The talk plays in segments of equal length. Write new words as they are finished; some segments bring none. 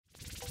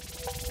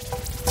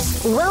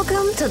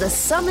Welcome to the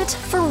Summit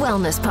for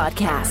Wellness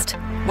podcast,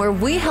 where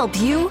we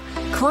help you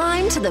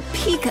climb to the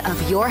peak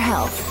of your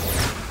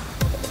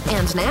health.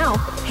 And now,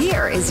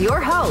 here is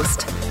your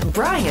host,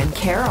 Brian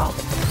Carroll.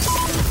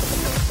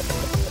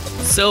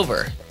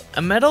 Silver,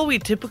 a metal we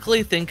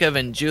typically think of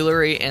in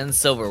jewelry and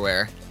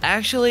silverware,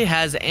 actually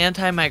has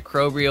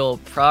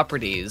antimicrobial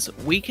properties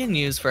we can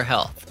use for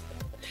health.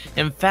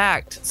 In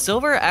fact,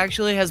 silver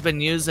actually has been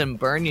used in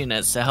burn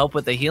units to help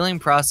with the healing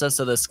process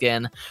of the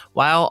skin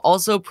while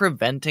also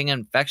preventing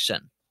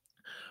infection.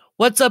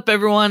 What's up,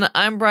 everyone?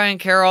 I'm Brian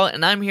Carroll,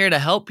 and I'm here to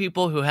help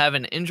people who have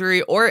an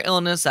injury or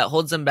illness that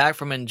holds them back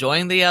from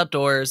enjoying the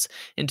outdoors.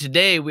 And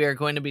today we are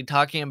going to be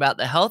talking about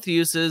the health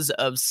uses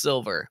of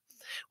silver,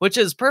 which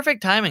is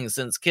perfect timing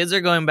since kids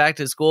are going back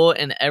to school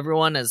and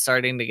everyone is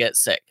starting to get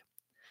sick.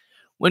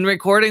 When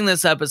recording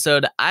this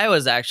episode, I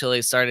was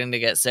actually starting to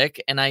get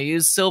sick, and I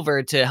used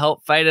silver to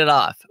help fight it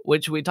off,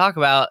 which we talk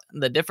about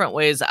the different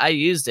ways I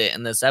used it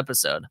in this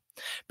episode.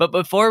 But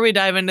before we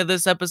dive into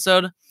this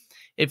episode,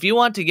 if you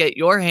want to get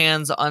your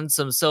hands on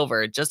some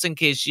silver just in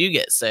case you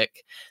get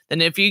sick,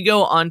 then if you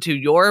go onto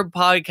your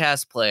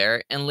podcast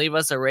player and leave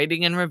us a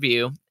rating and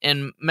review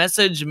and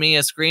message me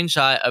a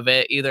screenshot of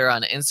it either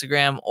on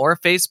Instagram or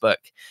Facebook,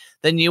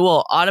 then you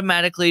will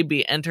automatically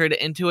be entered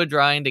into a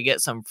drawing to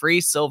get some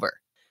free silver.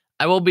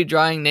 I will be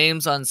drawing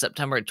names on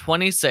September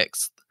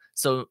 26th,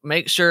 so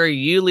make sure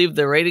you leave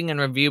the rating and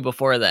review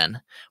before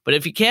then. But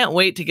if you can't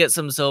wait to get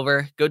some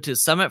silver, go to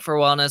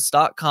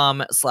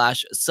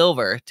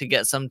summitforwellness.com/silver to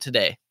get some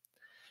today.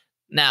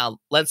 Now,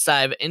 let's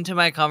dive into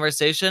my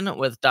conversation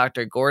with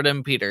Dr.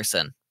 Gordon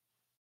Peterson.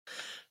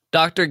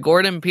 Dr.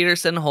 Gordon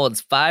Peterson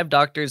holds 5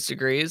 doctor's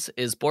degrees,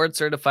 is board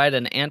certified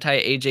in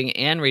anti-aging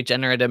and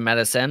regenerative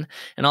medicine,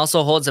 and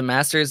also holds a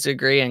master's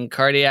degree in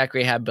cardiac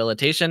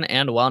rehabilitation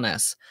and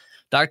wellness.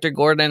 Dr.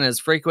 Gordon is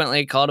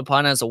frequently called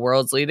upon as the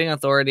world's leading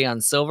authority on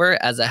silver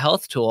as a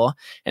health tool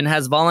and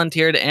has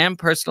volunteered and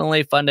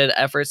personally funded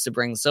efforts to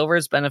bring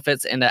silver's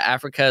benefits into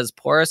Africa's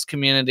poorest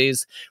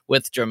communities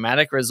with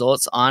dramatic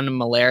results on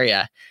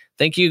malaria.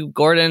 Thank you,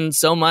 Gordon,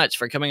 so much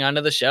for coming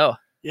onto the show.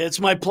 It's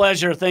my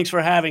pleasure. Thanks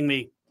for having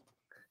me.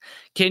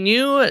 Can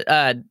you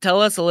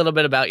tell us a little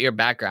bit about your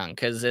background?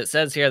 Because it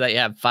says here that you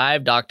have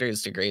 5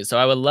 doctor's degrees. So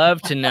I would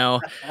love to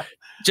know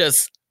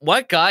just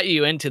what got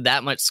you into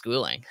that much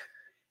schooling.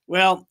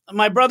 Well,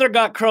 my brother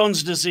got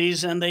Crohn's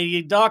disease, and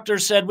the doctor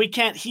said, we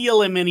can't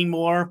heal him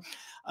anymore.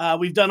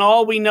 We've done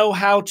all we know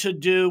how to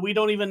do. We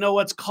don't even know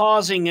what's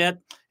causing it.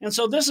 And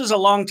so this is a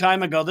long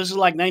time ago. This is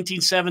like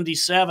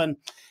 1977.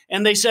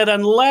 And they said,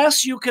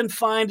 unless you can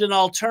find an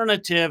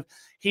alternative,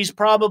 he's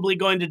probably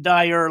going to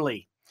die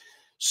early.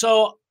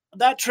 So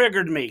that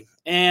triggered me.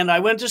 And I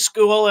went to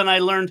school and I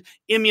learned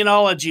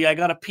immunology. I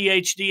got a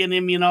PhD in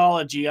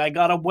immunology. I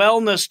got a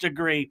wellness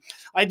degree.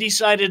 I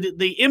decided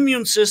the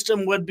immune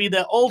system would be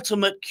the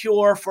ultimate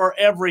cure for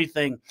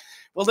everything.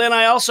 Well, then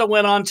I also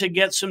went on to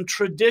get some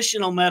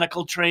traditional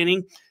medical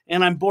training,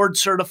 and I'm board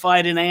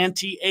certified in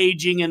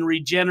anti-aging and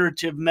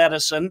regenerative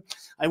medicine.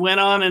 I went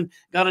on and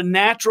got a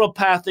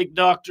naturopathic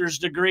doctor's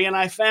degree, and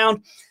I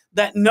found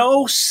that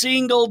no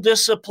single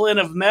discipline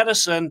of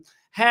medicine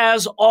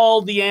has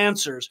all the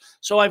answers.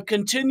 So I've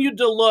continued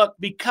to look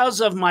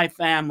because of my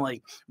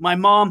family. My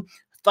mom,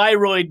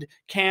 thyroid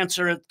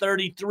cancer at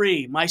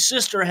 33. My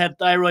sister had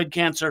thyroid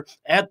cancer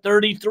at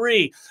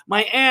 33.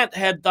 My aunt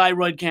had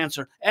thyroid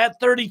cancer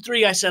at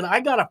 33. I said, I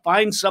got to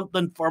find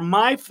something for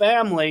my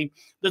family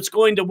that's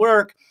going to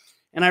work.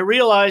 And I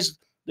realized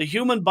the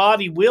human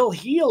body will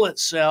heal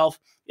itself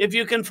if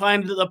you can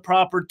find the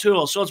proper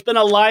tool. So it's been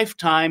a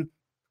lifetime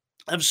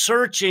of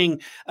searching,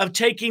 of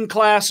taking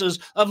classes,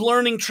 of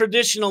learning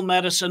traditional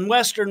medicine,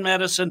 Western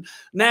medicine,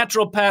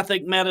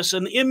 naturopathic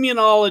medicine,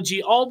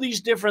 immunology, all these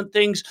different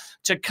things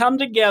to come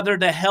together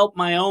to help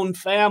my own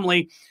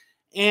family.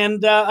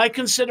 And I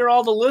consider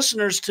all the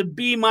listeners to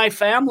be my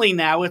family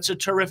now. It's a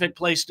terrific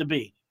place to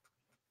be.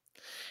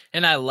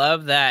 And I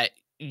love that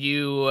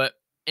you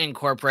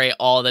incorporate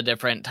all the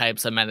different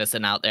types of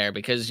medicine out there,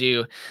 because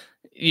you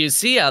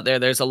see out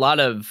there's a lot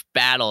of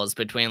battles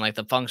between like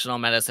the functional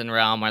medicine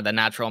realm or the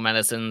natural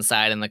medicine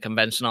side and the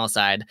conventional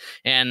side.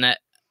 And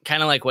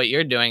kind of like what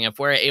you're doing, if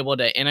we're able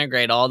to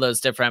integrate all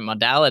those different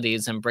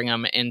modalities and bring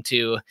them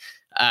into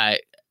a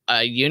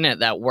unit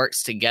that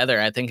works together,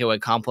 I think it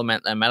would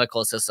complement the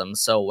medical system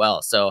so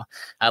well. So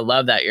I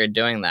love that you're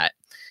doing that.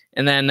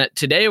 And then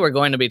today we're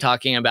going to be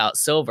talking about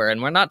silver,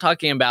 and we're not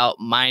talking about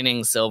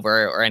mining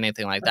silver or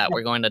anything like that.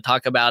 We're going to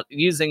talk about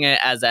using it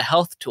as a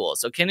health tool.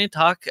 So can you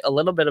talk a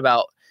little bit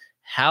about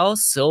how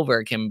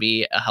silver can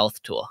be a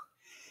health tool?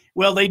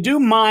 Well, they do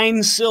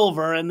mine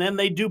silver, and then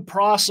they do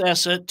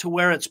process it to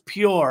where it's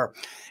pure.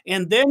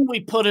 And then we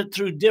put it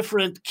through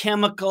different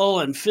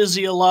chemical and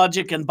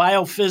physiologic and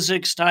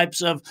biophysics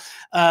types of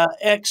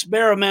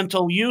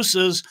experimental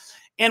uses.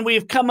 And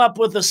we've come up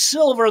with a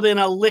silver in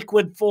a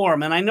liquid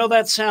form. And I know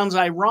that sounds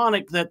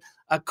ironic that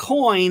a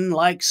coin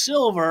like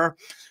silver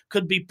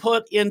could be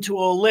put into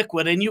a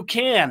liquid, and you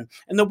can.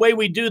 And the way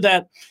we do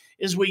that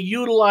is we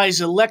utilize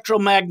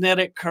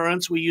electromagnetic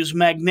currents. We use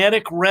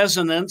magnetic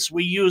resonance.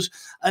 We use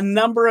a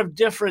number of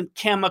different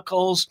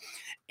chemicals,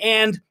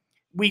 and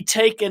we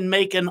take and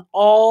make an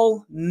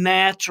all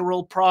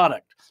natural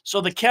product.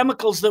 So the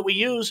chemicals that we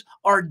use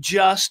are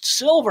just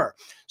silver.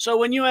 So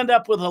when you end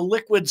up with a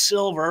liquid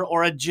silver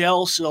or a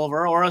gel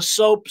silver or a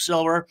soap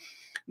silver,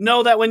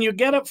 know that when you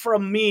get it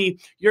from me,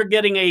 you're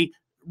getting a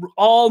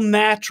all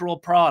natural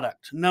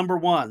product, number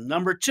one.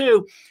 Number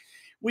two,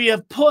 we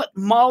have put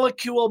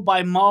molecule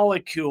by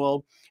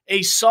molecule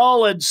a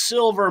solid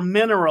silver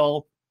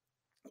mineral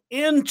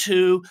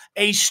into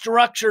a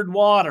structured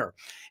water.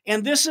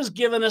 And this has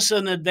given us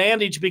an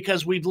advantage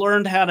because we've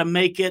learned how to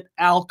make it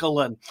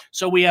alkaline.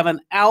 So we have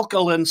an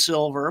alkaline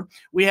silver,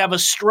 we have a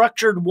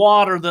structured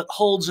water that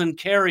holds and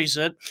carries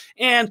it,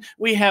 and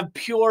we have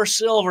pure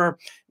silver.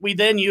 We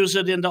then use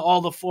it into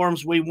all the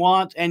forms we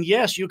want. And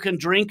yes, you can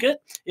drink it.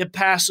 It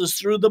passes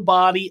through the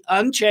body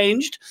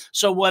unchanged.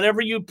 So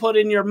whatever you put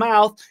in your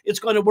mouth, it's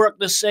going to work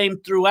the same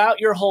throughout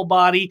your whole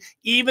body,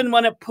 even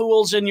when it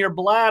pools in your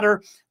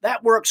bladder.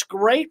 That works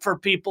great for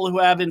people who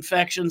have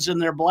infections in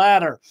their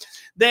bladder.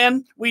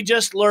 Then we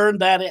just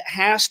learned that it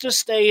has to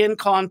stay in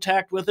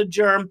contact with a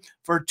germ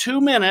for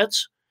 2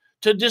 minutes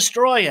to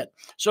destroy it.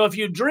 So if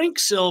you drink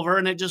silver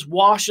and it just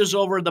washes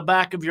over the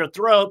back of your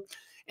throat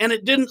and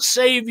it didn't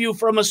save you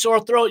from a sore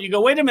throat, you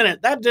go, wait a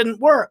minute, that didn't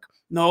work.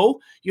 No,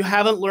 you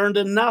haven't learned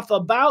enough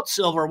about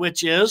silver,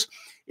 which is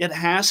it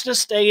has to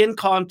stay in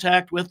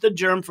contact with the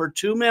germ for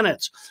 2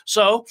 minutes.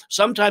 So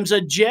sometimes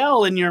a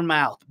gel in your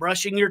mouth,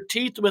 brushing your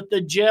teeth with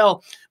the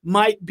gel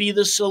might be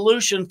the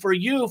solution for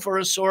you for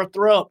a sore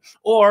throat.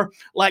 Or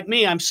like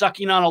me, I'm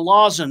sucking on a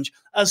lozenge,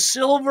 a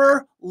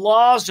silver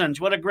lozenge.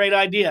 What a great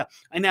idea.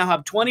 I now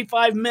have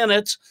 25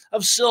 minutes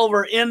of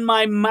silver in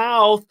my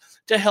mouth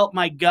to help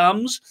my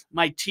gums,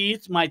 my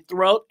teeth, my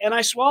throat, and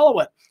I swallow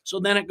it. So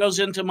then it goes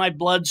into my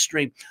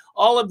bloodstream.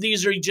 All of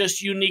these are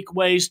just unique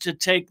ways to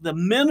take the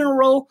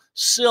mineral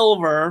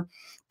silver,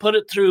 put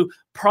it through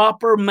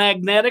proper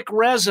magnetic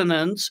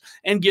resonance,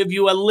 and give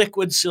you a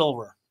liquid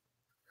silver.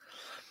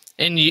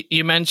 And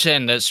you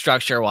mentioned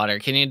structured water.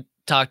 Can you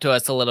talk to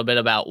us a little bit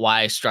about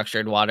why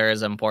structured water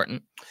is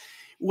important?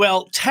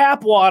 Well,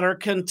 tap water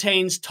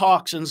contains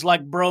toxins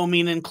like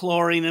bromine and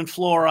chlorine and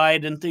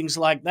fluoride and things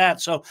like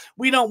that. So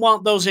we don't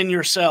want those in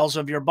your cells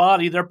of your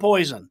body. They're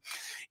poison.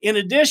 In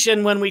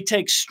addition, when we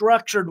take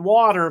structured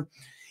water,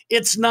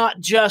 it's not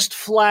just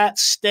flat,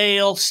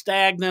 stale,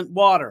 stagnant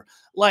water.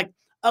 Like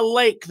a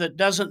lake that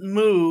doesn't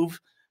move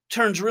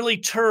turns really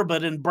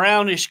turbid and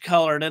brownish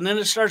colored, and then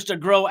it starts to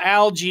grow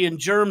algae and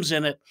germs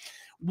in it.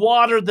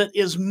 Water that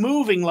is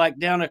moving like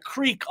down a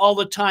creek all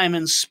the time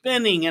and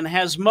spinning and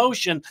has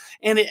motion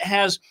and it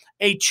has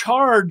a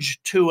charge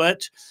to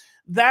it.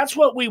 That's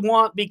what we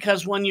want,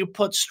 because when you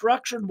put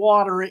structured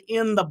water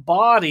in the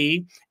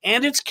body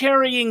and it's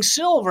carrying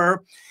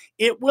silver,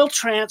 it will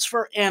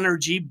transfer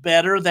energy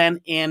better than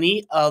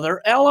any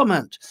other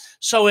element.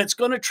 So it's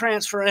going to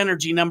transfer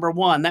energy, number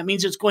one. That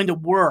means it's going to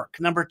work.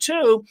 Number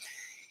two,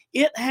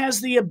 it has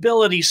the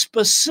ability,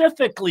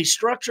 specifically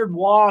structured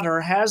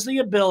water has the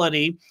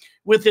ability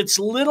with its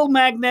little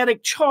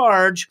magnetic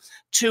charge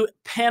to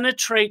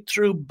penetrate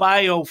through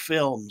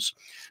biofilms.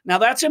 Now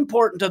that's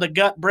important to the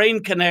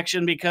gut-brain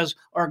connection because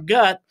our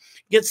gut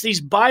gets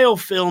these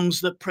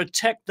biofilms that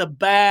protect the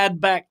bad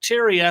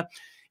bacteria,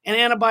 and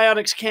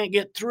antibiotics can't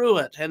get through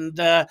it,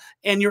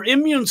 and your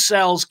immune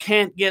cells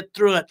can't get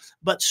through it,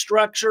 but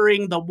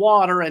structuring the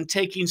water and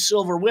taking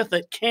silver with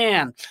it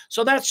can.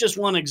 So that's just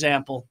one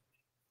example.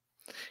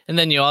 And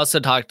then you also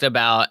talked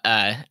about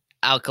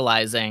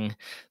alkalizing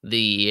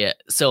the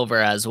silver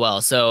as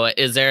well. So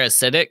is there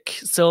acidic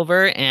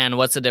silver, and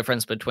what's the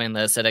difference between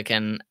the acidic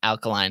and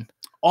alkaline?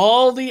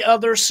 All the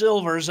other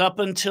silvers up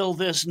until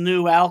this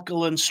new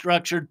alkaline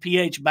structured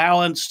pH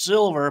balanced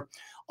silver,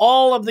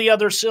 all of the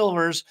other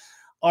silvers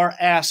are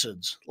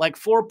acids, like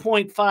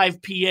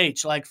 4.5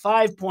 pH, like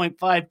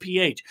 5.5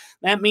 pH.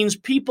 That means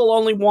people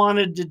only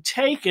wanted to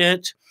take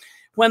it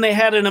when they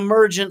had an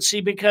emergency,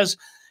 because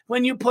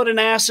when you put an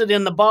acid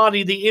in the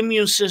body, the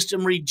immune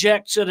system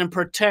rejects it and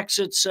protects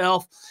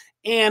itself.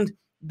 And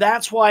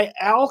that's why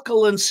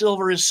alkaline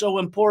silver is so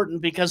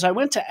important, because I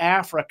went to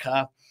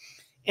Africa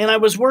and I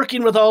was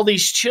working with all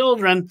these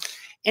children,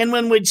 and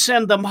when we'd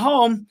send them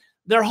home,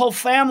 their whole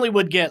family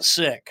would get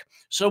sick.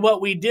 So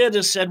what we did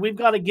is said, we've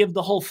got to give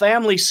the whole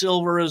family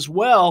silver as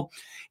well.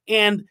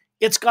 And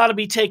it's got to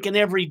be taken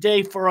every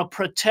day for a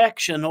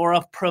protection or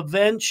a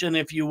prevention,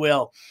 if you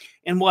will.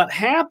 And what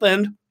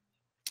happened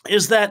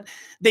is that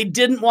they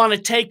didn't want to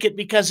take it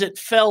because it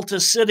felt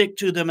acidic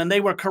to them, and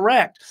they were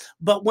correct.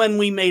 But when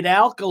we made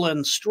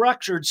alkaline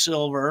structured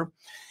silver,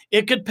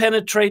 it could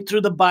penetrate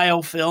through the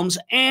biofilms,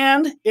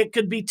 and it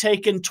could be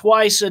taken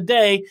twice a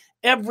day,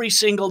 every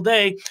single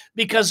day,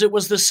 because it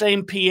was the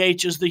same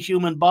pH as the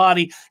human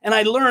body. And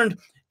I learned,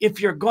 if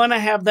you're going to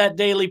have that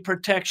daily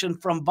protection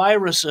from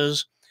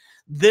viruses,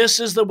 this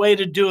is the way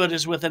to do it,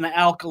 is with an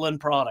alkaline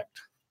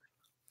product.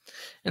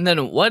 And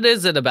then what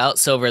is it about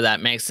silver that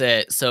makes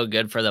it so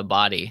good for the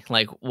body?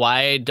 Like,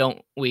 why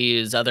don't we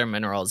use other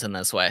minerals in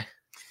this way?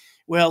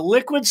 Well,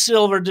 liquid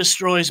silver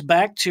destroys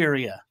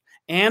bacteria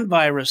and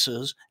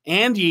viruses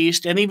and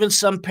yeast and even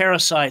some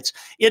parasites.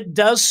 It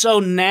does so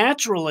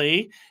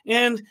naturally,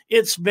 and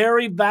it's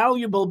very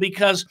valuable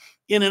because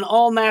in an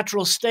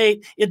all-natural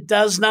state, it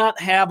does not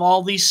have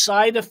all these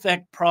side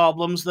effect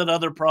problems that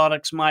other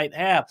products might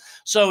have.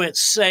 So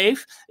it's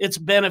safe, it's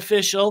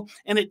beneficial,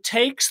 and it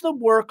takes the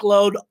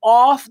workload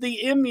off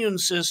the immune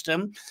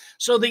system.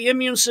 So the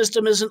immune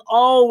system isn't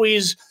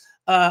always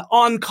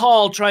on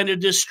call trying to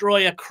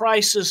destroy a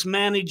crisis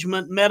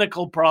management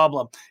medical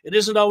problem. It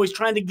isn't always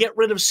trying to get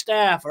rid of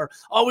staph or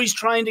always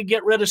trying to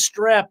get rid of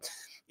strep.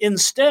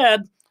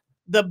 Instead,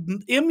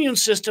 the immune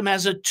system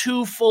has a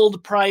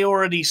twofold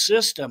priority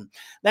system.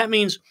 That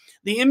means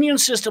the immune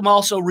system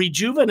also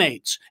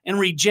rejuvenates and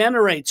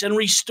regenerates and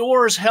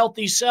restores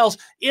healthy cells.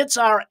 It's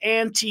our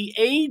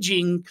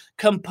anti-aging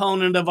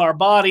component of our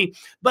body.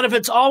 But if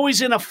it's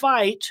always in a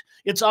fight,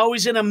 it's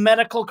always in a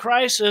medical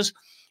crisis,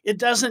 it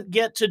doesn't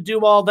get to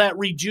do all that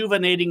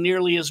rejuvenating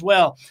nearly as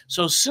well.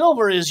 So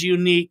silver is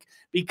unique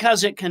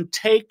because it can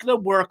take the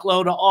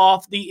workload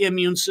off the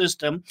immune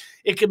system.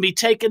 It can be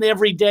taken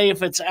every day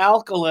if it's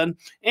alkaline,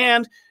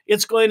 and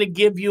it's going to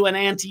give you an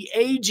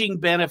anti-aging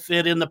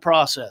benefit in the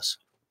process.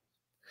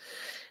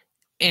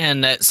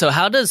 And so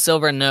how does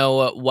silver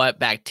know what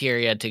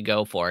bacteria to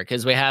go for?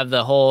 Because we have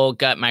the whole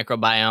gut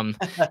microbiome,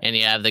 and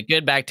you have the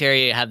good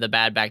bacteria, you have the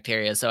bad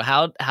bacteria. So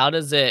how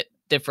does it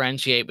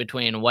differentiate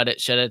between what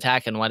it should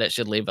attack and what it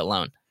should leave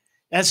alone?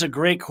 That's a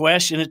great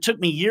question. It took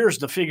me years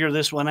to figure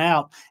this one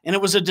out, and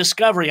it was a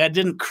discovery. I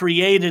didn't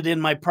create it in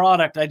my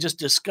product. I just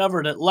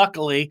discovered it.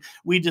 Luckily,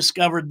 we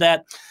discovered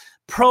that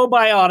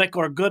probiotic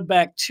or good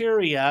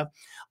bacteria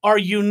are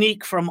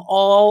unique from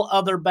all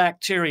other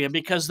bacteria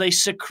because they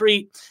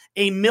secrete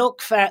a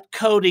milk fat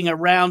coating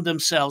around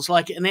themselves.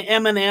 Like an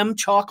M&M,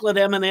 chocolate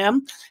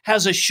M&M,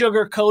 has a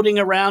sugar coating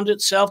around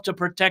itself to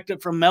protect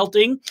it from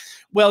melting.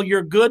 Well,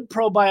 your good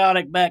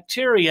probiotic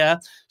bacteria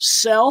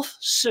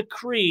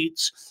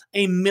self-secretes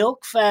a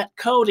milk fat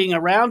coating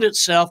around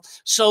itself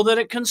so that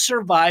it can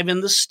survive in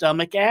the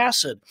stomach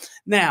acid.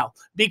 Now,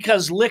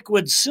 because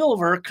liquid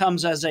silver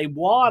comes as a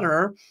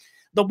water,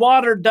 the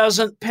water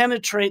doesn't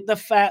penetrate the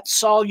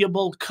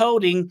fat-soluble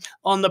coating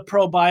on the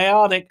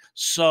probiotic.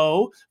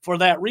 So, for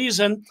that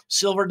reason,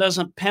 silver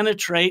doesn't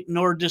penetrate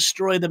nor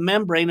destroy the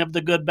membrane of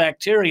the good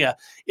bacteria.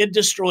 It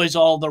destroys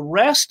all the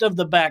rest of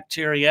the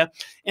bacteria,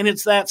 and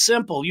it's that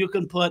simple. You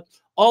can put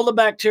all the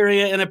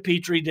bacteria in a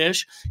petri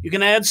dish. You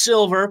can add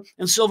silver,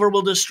 and silver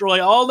will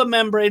destroy all the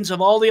membranes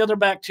of all the other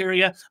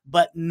bacteria,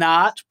 but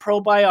not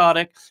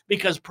probiotic,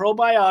 because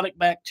probiotic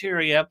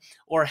bacteria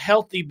or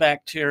healthy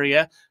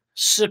bacteria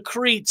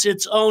secretes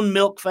its own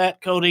milk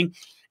fat coating,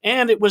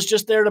 and it was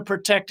just there to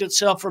protect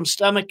itself from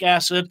stomach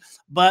acid.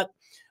 But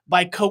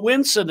by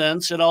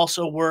coincidence, it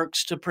also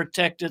works to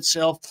protect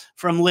itself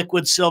from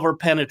liquid silver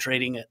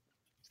penetrating it.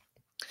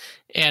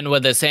 And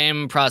would the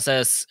same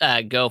process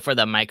go for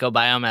the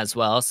microbiome as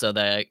well? So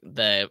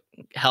the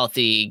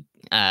healthy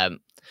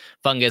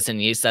fungus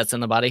and yeast that's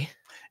in the body?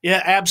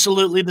 Yeah,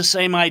 absolutely the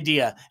same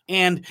idea.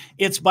 And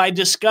it's by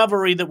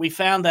discovery that we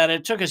found that.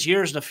 It took us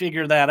years to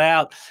figure that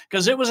out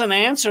because it was an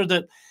answer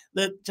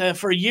that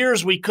for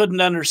years we couldn't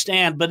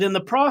understand. But in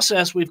the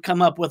process, we've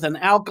come up with an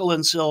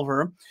alkaline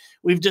silver.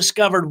 We've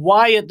discovered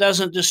why it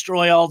doesn't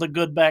destroy all the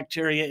good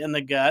bacteria in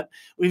the gut.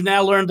 We've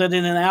now learned that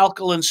in an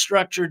alkaline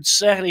structured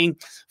setting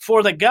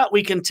for the gut,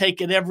 we can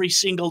take it every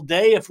single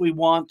day if we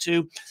want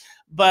to.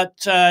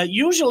 But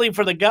usually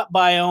for the gut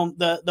biome,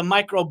 the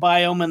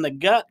microbiome and the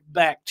gut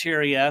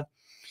bacteria,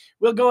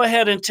 we'll go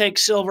ahead and take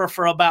silver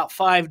for about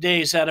 5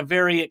 days at a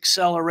very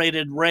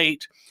accelerated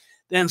rate,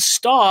 then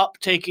stop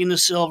taking the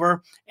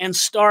silver and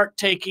start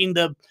taking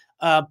the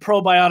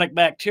probiotic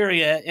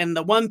bacteria. And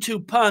the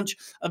 1-2 punch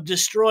of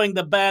destroying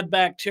the bad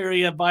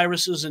bacteria,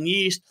 viruses, and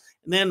yeast,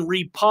 and then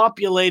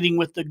repopulating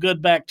with the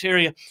good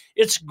bacteria.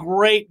 It's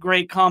great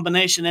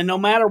combination. And no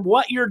matter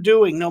what you're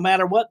doing, no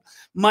matter what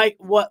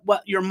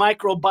your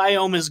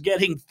microbiome is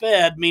getting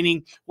fed,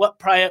 meaning what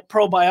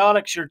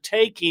probiotics you're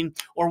taking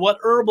or what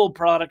herbal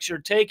products you're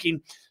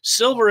taking,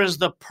 silver is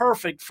the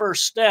perfect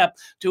first step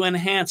to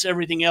enhance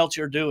everything else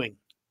you're doing.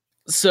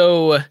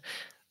 So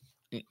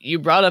you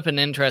brought up an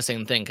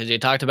interesting thing because you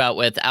talked about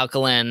with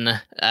alkaline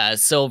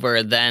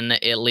silver, then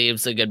it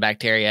leaves the good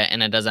bacteria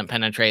and it doesn't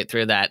penetrate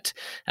through that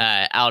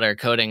outer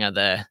coating of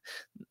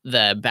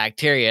the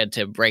bacteria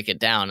to break it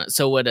down.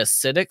 So would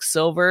acidic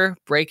silver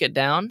break it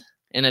down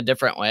in a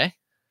different way?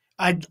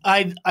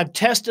 I've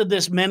tested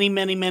this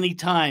many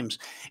times,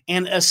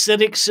 and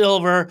acidic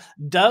silver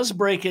does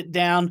break it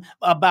down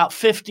about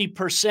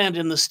 50%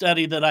 in the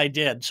study that I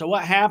did. So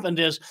what happened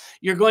is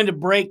you're going to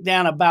break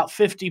down about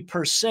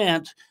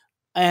 50%,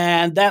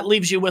 and that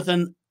leaves you with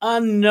an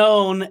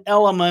unknown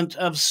element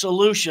of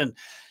solution.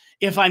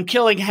 If I'm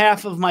killing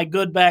half of my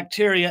good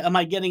bacteria, am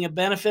I getting a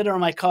benefit or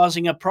am I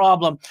causing a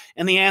problem?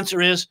 And the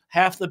answer is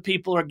half the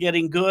people are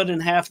getting good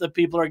and half the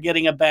people are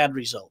getting a bad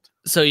result.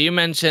 So you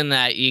mentioned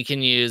that you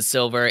can use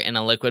silver in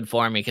a liquid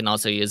form. You can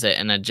also use it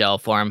in a gel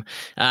form.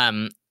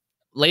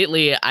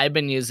 Lately, I've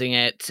been using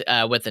it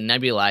with a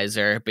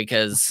nebulizer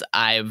because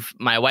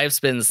my wife's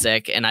been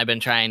sick, and I've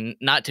been trying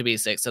not to be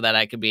sick so that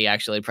I could be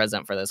actually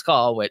present for this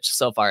call, which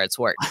so far it's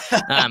worked.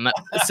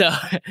 So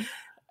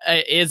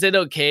is it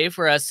okay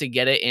for us to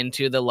get it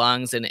into the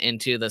lungs and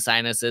into the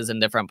sinuses and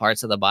different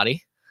parts of the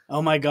body?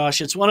 Oh my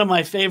gosh, it's one of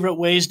my favorite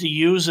ways to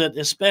use it,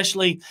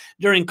 especially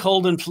during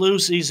cold and flu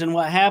season.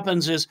 What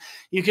happens is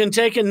you can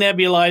take a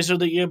nebulizer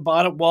that you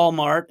bought at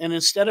Walmart, and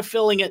instead of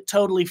filling it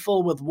totally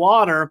full with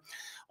water,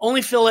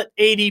 only fill it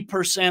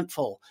 80%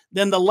 full.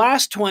 Then the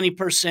last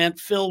 20%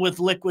 fill with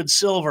liquid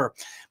silver.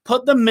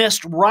 Put the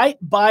mist right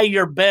by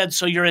your bed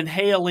so you're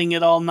inhaling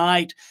it all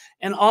night.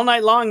 And all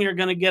night long, you're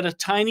going to get a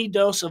tiny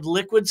dose of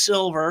liquid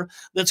silver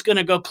that's going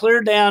to go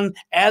clear down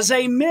as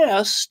a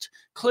mist,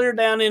 clear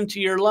down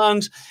into your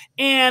lungs.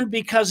 And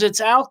because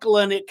it's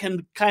alkaline, it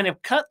can kind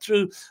of cut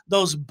through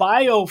those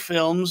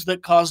biofilms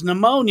that cause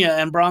pneumonia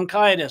and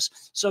bronchitis.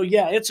 So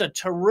yeah, it's a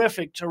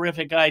terrific,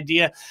 terrific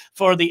idea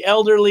for the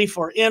elderly,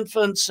 for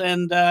infants,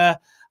 and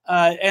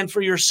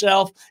for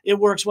yourself. It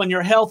works when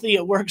you're healthy.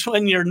 It works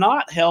when you're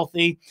not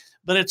healthy.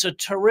 But it's a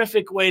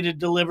terrific way to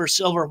deliver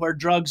silver where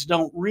drugs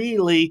don't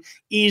really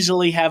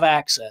easily have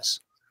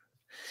access.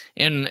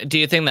 And do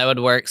you think that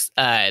would work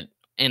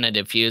in a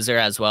diffuser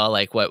as well,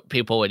 like what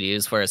people would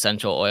use for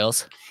essential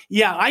oils?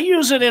 Yeah, I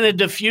use it in a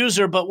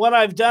diffuser, but what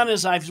I've done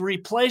is I've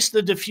replaced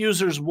the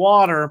diffuser's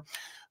water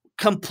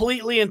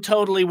completely and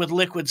totally with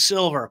liquid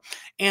silver.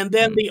 And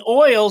then the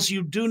oils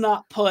you do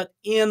not put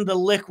in the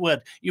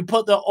liquid. You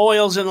put the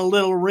oils in a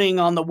little ring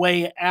on the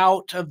way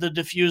out of the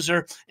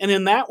diffuser. And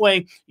in that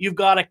way, you've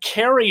got a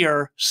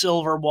carrier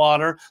silver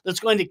water that's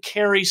going to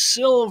carry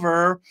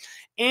silver,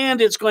 and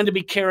it's going to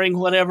be carrying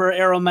whatever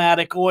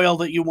aromatic oil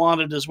that you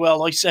wanted as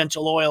well,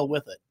 essential oil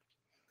with it.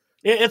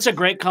 It's a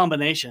great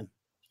combination.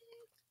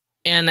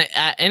 And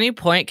at any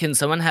point, can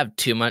someone have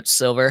too much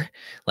silver?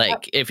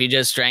 Like if you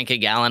just drank a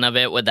gallon of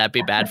it, would that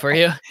be bad for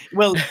you?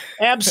 Well,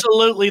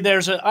 absolutely.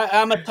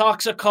 I'm a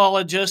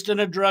toxicologist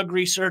and a drug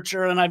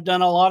researcher, and I've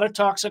done a lot of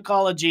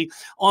toxicology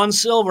on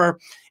silver.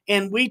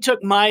 And we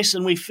took mice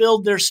and we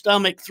filled their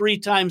stomach 3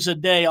 times a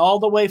day, all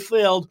the way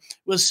filled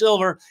with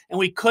silver, and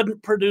we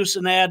couldn't produce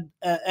an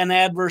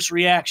adverse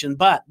reaction.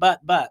 But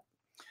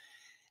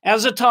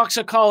as a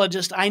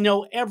toxicologist, I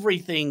know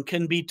everything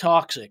can be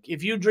toxic.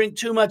 If you drink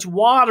too much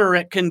water,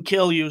 it can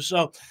kill you.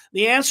 So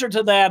the answer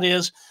to that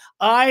is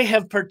I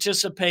have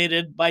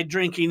participated by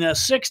drinking a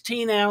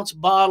 16-ounce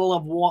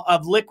bottle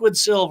of liquid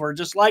silver,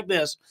 just like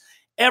this,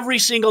 every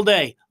single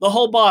day. The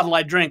whole bottle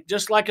I drink,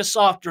 just like a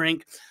soft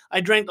drink.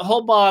 I drank the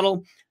whole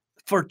bottle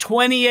for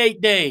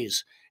 28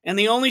 days. And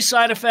the only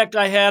side effect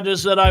I had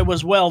is that I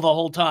was well the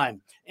whole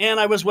time. And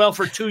I was well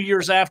for 2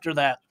 years after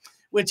that,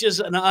 which is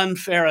an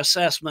unfair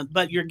assessment.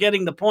 But you're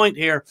getting the point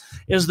here,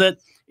 is that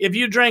if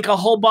you drank a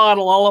whole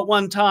bottle all at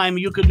one time,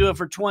 you could do it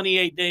for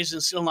 28 days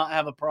and still not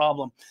have a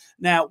problem.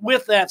 Now,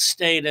 with that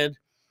stated,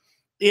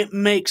 it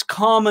makes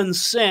common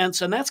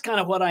sense, and that's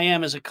kind of what I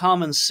am as a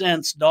common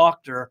sense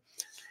doctor.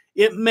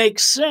 It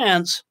makes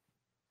sense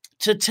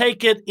to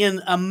take it in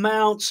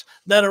amounts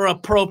that are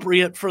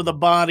appropriate for the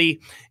body.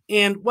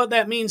 And what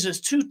that means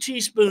is 2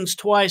 teaspoons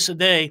twice a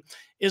day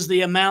is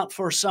the amount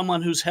for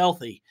someone who's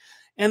healthy.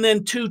 And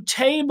then 2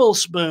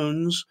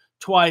 tablespoons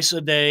twice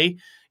a day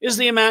is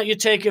the amount you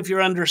take if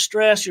you're under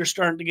stress, you're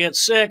starting to get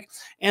sick.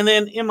 And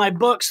then in my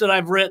books that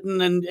I've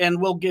written,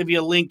 and we'll give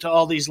you a link to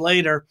all these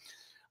later,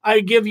 I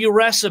give you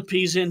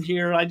recipes in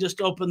here. I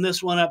just opened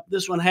this one up.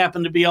 This one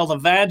happened to be all the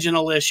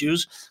vaginal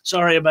issues.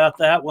 Sorry about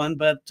that one.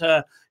 But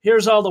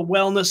here's all the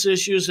wellness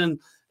issues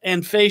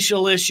and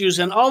facial issues,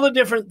 and all the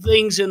different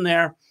things in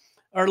there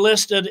are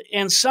listed.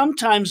 And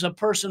sometimes a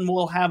person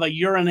will have a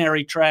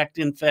urinary tract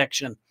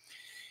infection,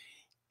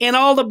 and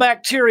all the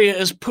bacteria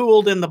is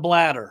pooled in the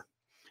bladder.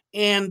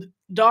 And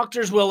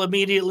doctors will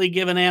immediately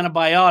give an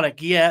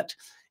antibiotic. Yet,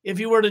 if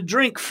you were to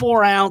drink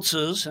 4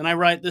 ounces, and I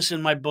write this in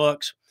my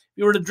books, if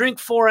you were to drink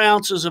 4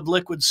 ounces of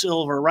liquid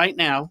silver right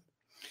now,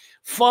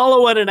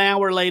 follow it an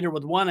hour later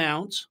with 1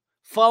 ounce,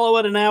 follow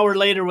it an hour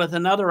later with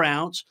another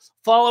ounce,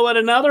 follow it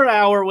another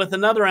hour with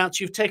another ounce,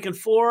 you've taken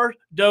 4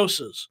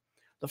 doses.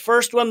 The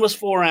first one was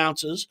 4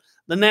 ounces.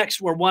 The next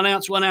were 1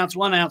 ounce, 1 ounce,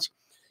 1 ounce.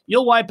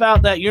 You'll wipe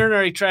out that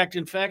urinary tract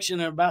infection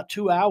in about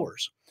 2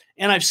 hours.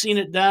 And I've seen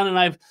it done, and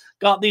I've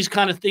got these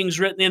kind of things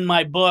written in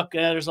my book.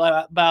 There's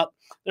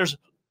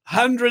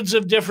hundreds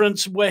of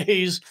different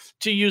ways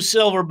to use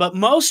silver, but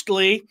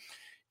mostly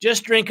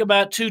just drink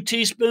about 2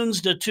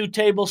 teaspoons to 2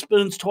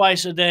 tablespoons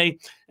twice a day,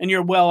 and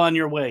you're well on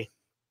your way.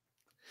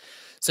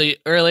 So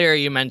earlier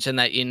you mentioned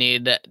that you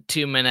need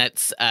 2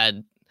 minutes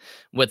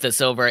with the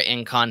silver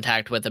in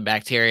contact with the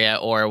bacteria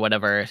or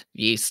whatever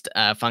yeast,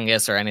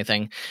 fungus or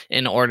anything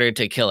in order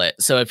to kill it.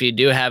 So if you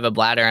do have a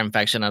bladder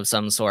infection of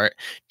some sort,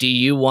 do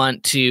you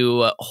want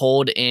to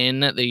hold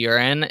in the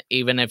urine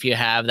even if you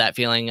have that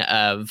feeling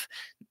of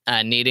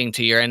needing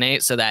to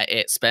urinate so that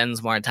it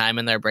spends more time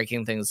in there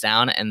breaking things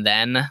down and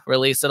then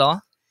release it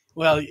all?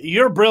 Well,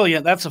 you're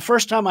brilliant. That's the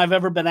first time I've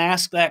ever been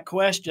asked that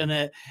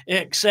question,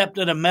 except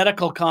at a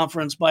medical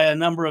conference by a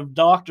number of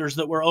doctors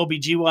that were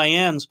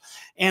OBGYNs.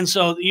 And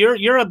so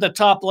you're at the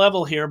top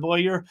level here, boy.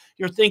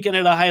 You're thinking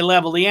at a high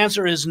level. The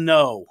answer is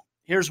no.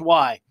 Here's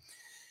why.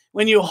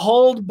 When you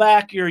hold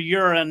back your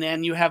urine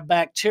and you have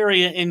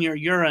bacteria in your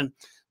urine,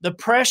 the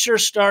pressure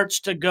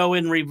starts to go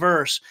in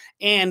reverse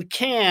and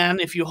can,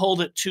 if you hold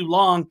it too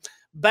long,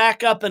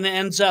 back up and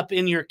ends up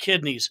in your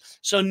kidneys.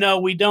 So no,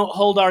 we don't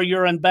hold our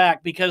urine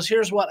back, because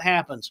here's what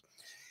happens.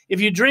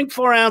 If you drink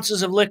 4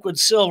 ounces of liquid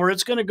silver,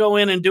 it's going to go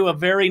in and do a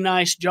very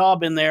nice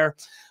job in there.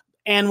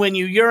 And when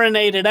you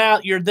urinate it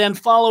out, you're then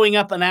following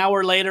up an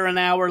hour later, an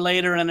hour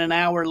later, and an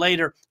hour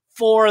later,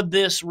 for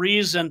this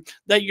reason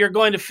that you're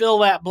going to fill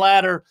that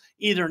bladder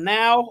either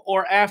now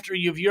or after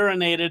you've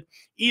urinated.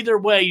 Either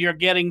way, you're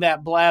getting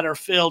that bladder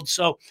filled.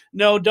 So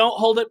no, don't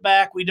hold it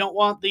back. We don't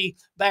want the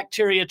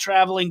bacteria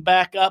traveling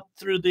back up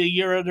through the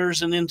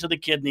ureters and into the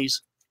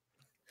kidneys.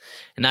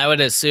 And I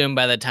would assume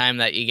by the time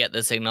that you get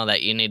the signal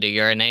that you need to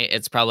urinate,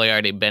 it's probably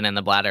already been in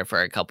the bladder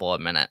for a couple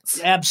of minutes.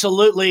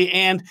 Absolutely.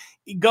 And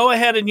go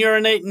ahead and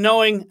urinate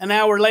knowing an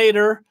hour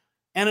later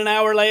and an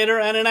hour later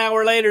and an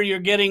hour later, you're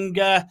getting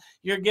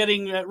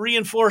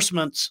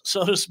reinforcements,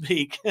 so to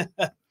speak.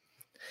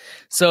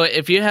 So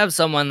if you have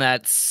someone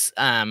that's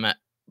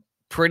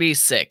pretty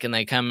sick and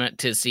they come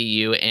to see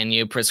you and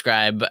you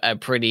prescribe a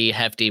pretty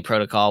hefty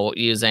protocol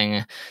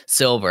using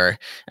silver,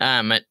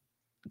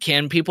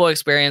 can people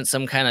experience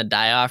some kind of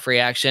die-off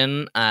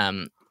reaction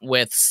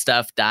with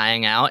stuff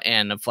dying out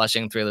and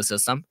flushing through the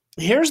system?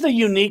 Here's the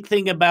unique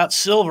thing about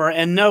silver,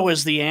 and no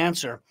is the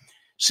answer.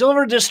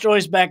 Silver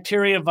destroys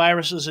bacteria,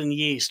 viruses, and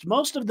yeast.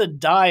 Most of the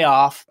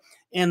die-off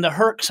and the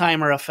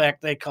Herxheimer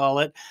effect, they call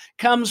it,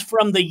 comes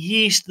from the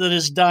yeast that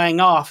is dying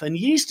off. And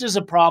yeast is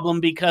a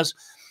problem because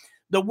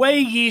the way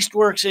yeast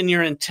works in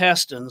your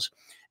intestines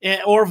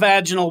or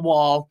vaginal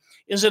wall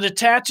is it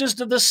attaches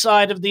to the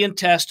side of the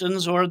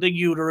intestines or the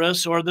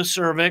uterus or the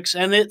cervix,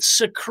 and it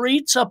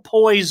secretes a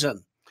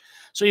poison.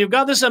 So you've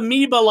got this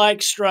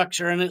amoeba-like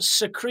structure, and it's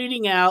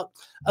secreting out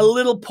a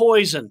little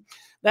poison.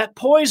 That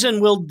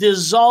poison will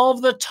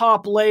dissolve the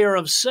top layer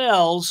of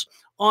cells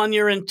on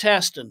your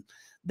intestine.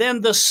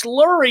 Then the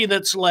slurry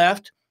that's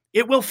left,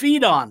 it will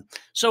feed on.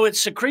 So it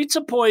secretes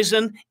a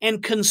poison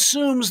and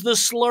consumes the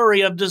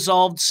slurry of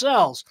dissolved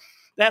cells.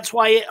 That's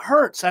why it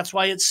hurts. That's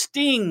why it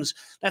stings.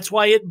 That's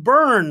why it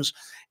burns.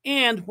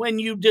 And when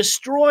you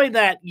destroy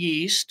that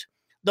yeast,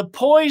 the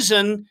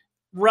poison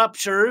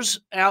ruptures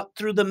out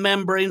through the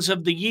membranes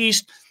of the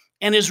yeast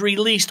and is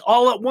released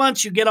all at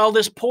once. You get all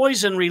this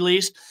poison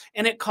released,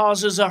 and it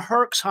causes a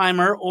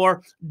Herxheimer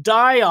or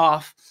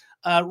die-off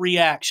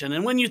reaction.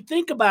 And when you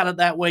think about it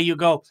that way, you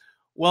go,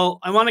 well,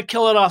 I want to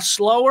kill it off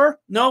slower.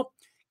 Nope,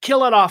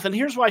 kill it off. And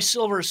here's why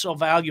silver is so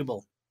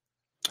valuable.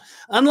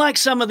 Unlike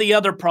some of the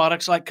other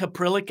products like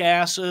caprylic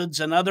acids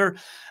and other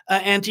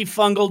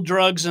antifungal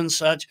drugs and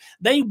such,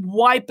 they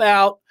wipe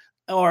out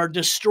or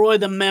destroy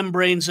the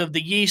membranes of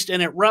the yeast,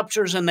 and it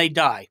ruptures and they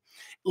die,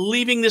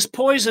 leaving this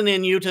poison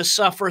in you to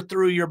suffer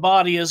through your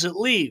body as it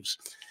leaves.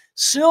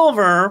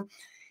 Silver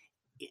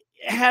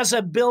has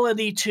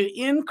ability to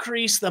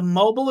increase the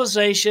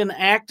mobilization,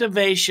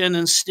 activation,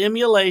 and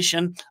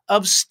stimulation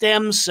of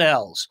stem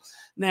cells.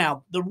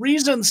 Now, the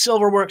reason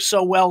silver works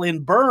so well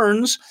in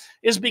burns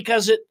is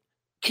because it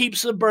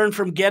keeps the burn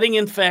from getting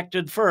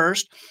infected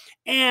first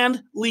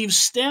and leaves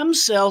stem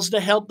cells to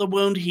help the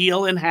wound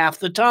heal in half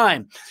the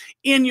time.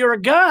 In your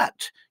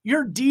gut,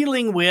 you're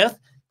dealing with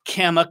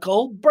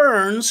chemical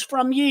burns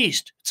from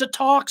yeast. It's a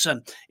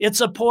toxin. It's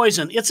a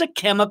poison. It's a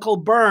chemical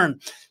burn.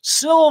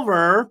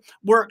 Silver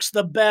works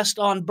the best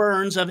on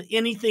burns of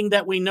anything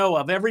that we know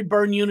of. Every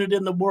burn unit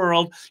in the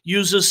world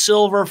uses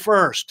silver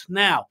first.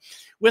 Now,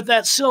 with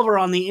that silver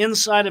on the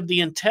inside of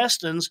the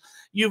intestines,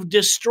 you've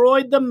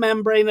destroyed the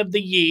membrane of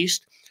the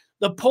yeast.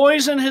 The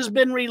poison has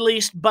been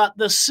released, but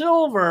the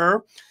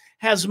silver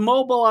has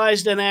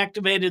mobilized and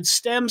activated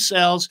stem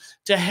cells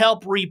to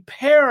help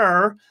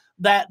repair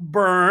that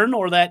burn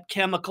or that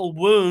chemical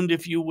wound,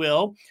 if you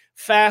will,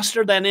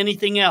 faster than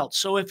anything else.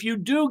 So if you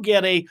do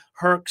get a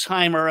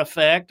Herxheimer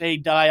effect, a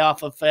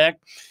die-off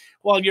effect,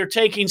 while you're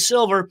taking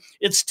silver,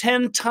 it's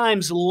 10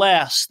 times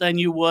less than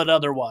you would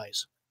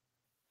otherwise.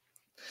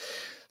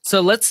 So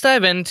let's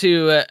dive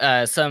into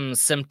some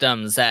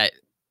symptoms that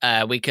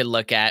we could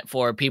look at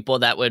for people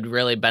that would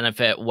really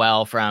benefit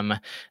well from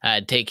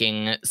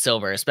taking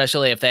silver,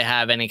 especially if they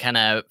have any kind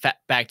of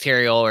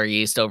bacterial or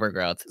yeast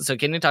overgrowth. So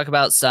can you talk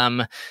about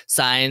some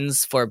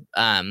signs for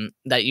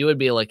that you would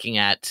be looking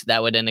at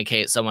that would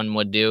indicate someone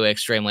would do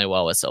extremely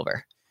well with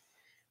silver?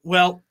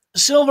 Well,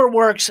 silver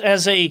works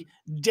as a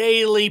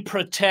daily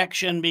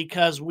protection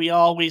because we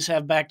always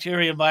have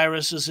bacteria,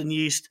 viruses, and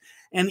yeast,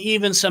 and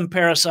even some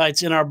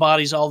parasites in our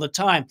bodies all the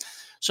time.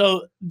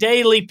 So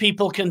daily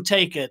people can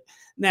take it.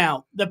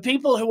 Now, the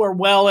people who are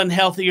well and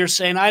healthy are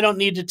saying, I don't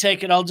need to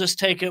take it. I'll just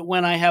take it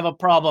when I have a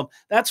problem.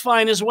 That's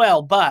fine as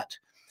well. But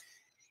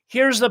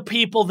here's the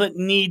people that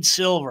need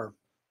silver.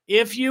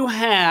 If you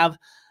have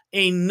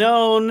a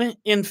known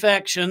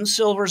infection,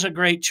 silver's a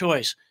great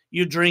choice.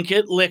 You drink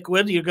it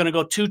liquid. You're going to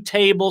go 2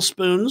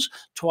 tablespoons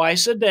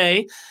twice a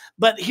day.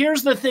 But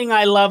here's the thing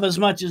I love as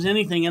much as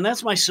anything, and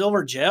that's my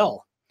silver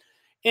gel.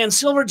 And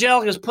silver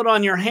gel is put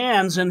on your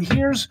hands, and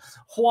here's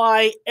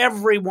why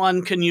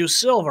everyone can use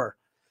silver.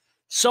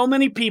 So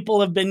many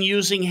people have been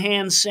using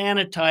hand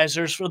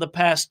sanitizers for the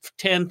past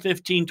 10,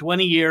 15,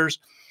 20 years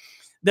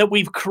that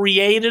we've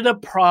created a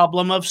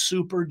problem of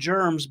super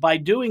germs by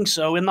doing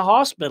so in the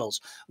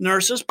hospitals.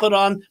 Nurses put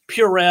on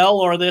Purell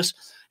or this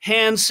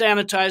hand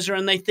sanitizer,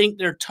 and they think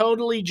they're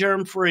totally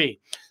germ-free.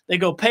 They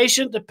go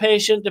patient to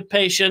patient to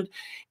patient,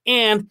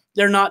 and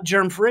they're not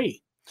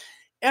germ-free.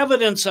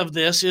 Evidence of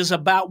this is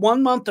about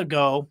 1 month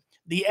ago,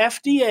 the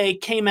FDA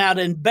came out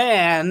and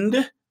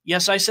banned,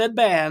 yes, I said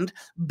banned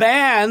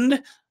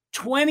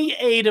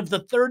 28 of the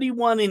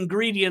 31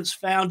 ingredients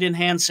found in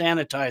hand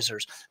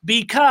sanitizers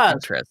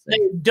because they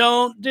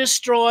don't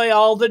destroy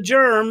all the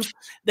germs.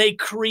 They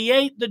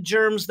create the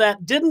germs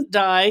that didn't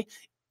die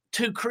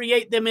to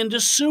create them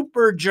into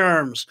super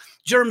germs,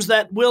 germs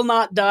that will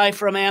not die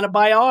from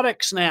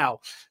antibiotics now.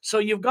 So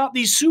you've got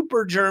these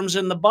super germs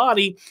in the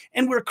body,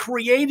 and we're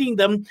creating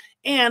them.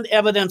 And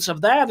evidence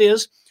of that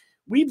is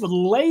we've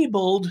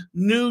labeled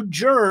new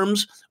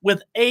germs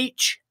with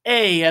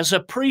HA as a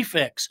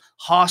prefix,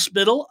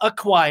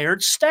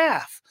 hospital-acquired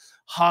staph,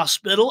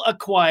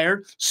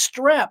 hospital-acquired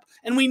strep.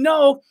 And we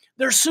know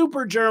they're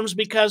super germs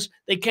because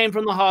they came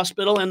from the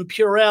hospital, and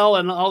Purell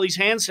and all these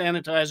hand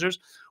sanitizers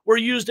were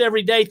used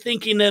every day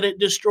thinking that it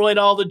destroyed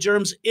all the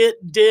germs.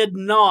 It did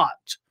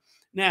not.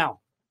 Now,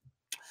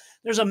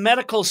 there's a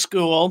medical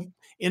school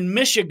in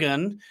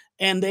Michigan,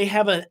 and they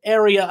have an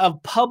area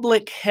of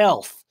public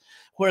health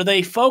where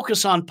they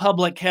focus on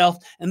public health,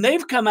 and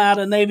they've come out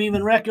and they've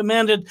even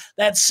recommended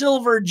that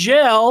silver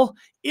gel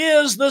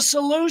is the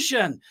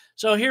solution.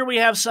 So here we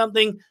have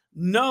something,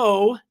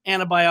 no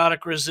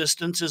antibiotic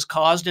resistance is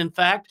caused. In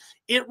fact,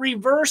 it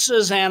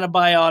reverses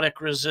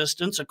antibiotic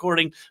resistance,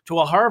 according to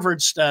a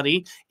Harvard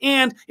study,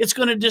 and it's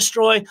going to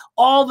destroy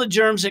all the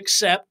germs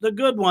except the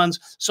good ones.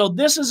 So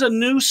this is a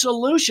new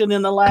solution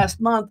in the last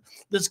month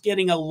that's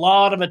getting a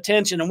lot of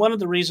attention, and one of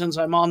the reasons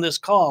I'm on this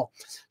call.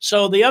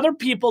 So the other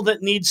people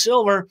that need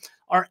silver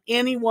are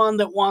anyone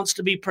that wants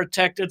to be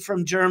protected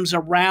from germs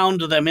around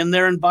them in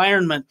their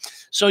environment.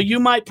 So you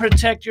might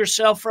protect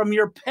yourself from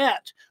your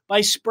pet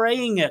by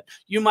spraying it.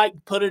 You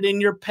might put it in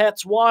your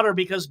pet's water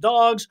because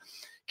dogs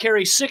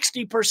carry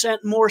 60%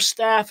 more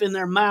staph in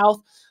their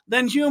mouth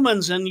than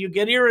humans, and you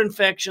get ear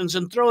infections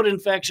and throat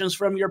infections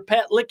from your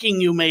pet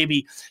licking you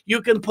maybe.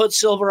 You can put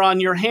silver on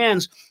your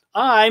hands.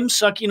 I'm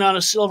sucking on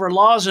a silver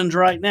lozenge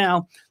right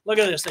now. Look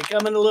at this. They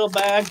come in a little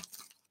bag,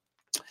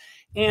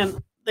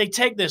 and they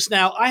take this.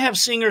 Now, I have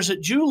singers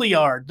at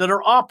Juilliard that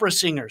are opera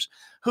singers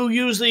who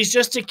use these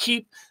just to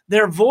keep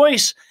their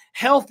voice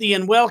healthy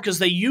and well because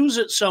they use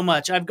it so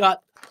much. I've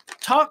got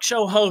talk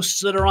show hosts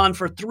that are on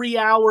for 3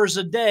 hours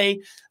a day,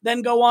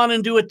 then go on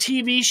and do a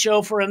TV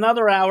show for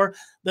another hour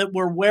that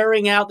were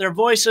wearing out their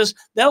voices.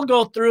 They'll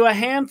go through a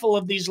handful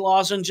of these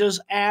lozenges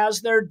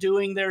as they're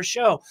doing their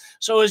show.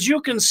 So as you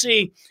can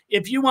see,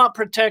 if you want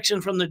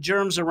protection from the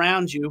germs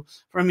around you,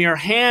 from your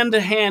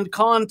hand-to-hand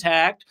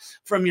contact,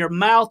 from your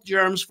mouth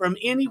germs, from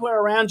anywhere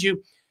around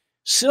you,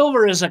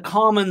 silver is a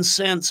common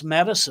sense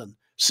medicine.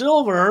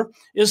 Silver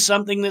is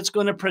something that's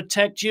going to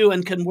protect you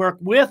and can work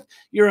with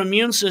your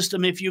immune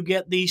system if you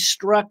get the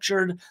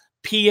structured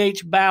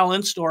pH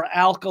balanced or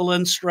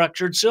alkaline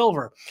structured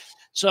silver.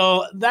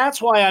 So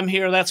that's why I'm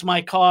here. That's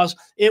my cause.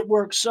 It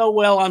works so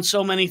well on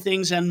so many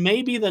things. And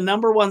maybe the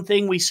number one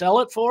thing we sell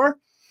it for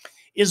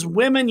is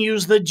women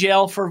use the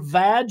gel for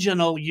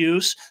vaginal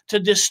use to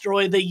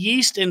destroy the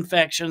yeast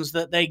infections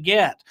that they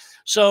get.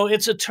 So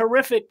it's a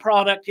terrific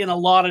product in a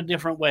lot of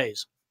different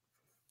ways.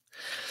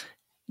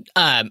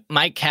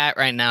 My cat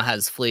right now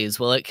has fleas.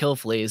 Will it kill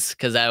fleas?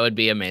 Because that would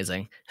be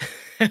amazing.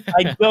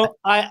 I've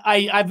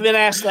been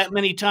asked that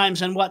many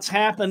times, and what's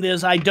happened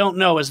is I don't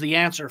know is the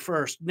answer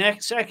first.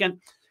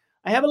 Second,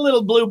 I have a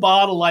little blue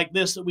bottle like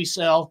this that we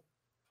sell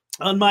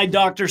on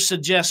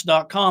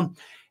mydoctorsuggest.com,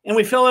 and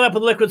we fill it up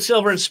with liquid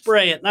silver and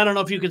spray it. And I don't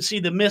know if you can see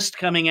the mist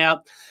coming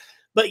out,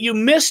 but you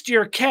mist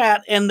your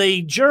cat, and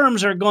the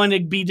germs are going to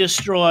be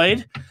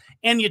destroyed.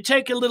 And you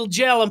take a little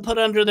gel and put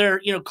under their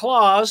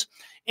claws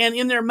and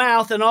in their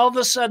mouth, and all of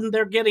a sudden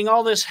they're getting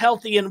all this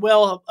healthy and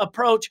well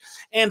approach,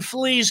 and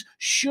fleas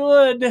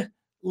should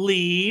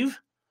leave,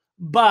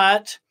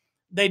 but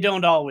they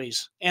don't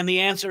always. And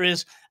the answer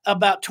is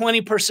about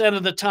 20%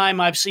 of the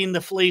time I've seen the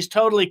fleas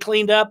totally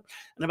cleaned up,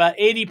 and about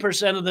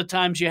 80% of the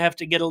times you have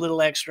to get a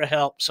little extra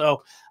help.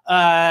 So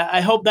I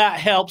hope that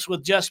helps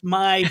with just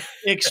my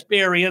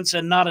experience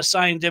and not a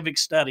scientific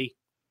study.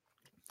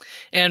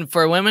 And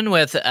for women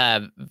with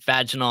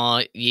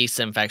vaginal yeast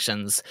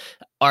infections,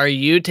 are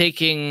you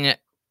taking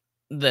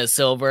the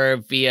silver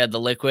via the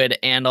liquid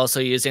and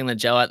also using the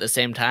gel at the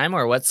same time,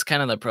 or what's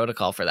kind of the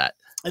protocol for that?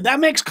 That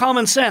makes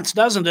common sense,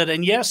 doesn't it?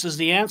 And yes is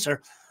the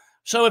answer.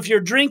 So if you're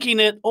drinking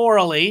it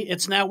orally,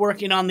 it's now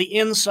working on the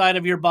inside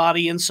of your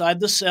body, inside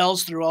the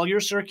cells through all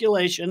your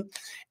circulation,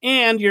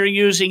 and you're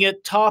using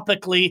it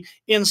topically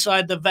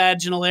inside the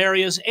vaginal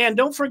areas. And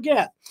don't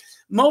forget,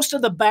 most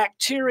of the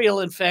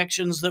bacterial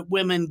infections that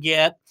women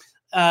get,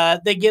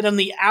 they get on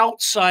the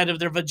outside of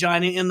their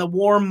vagina in the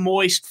warm,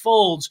 moist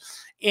folds.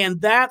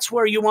 And that's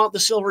where you want the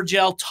silver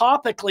gel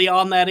topically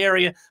on that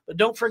area. But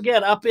don't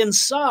forget, up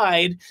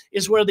inside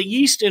is where the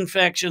yeast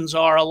infections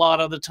are a lot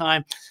of the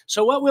time.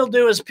 So what we'll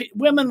do is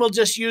women will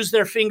just use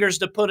their fingers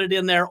to put it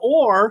in there,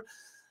 or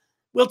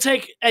we'll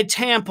take a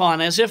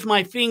tampon, as if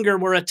my finger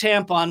were a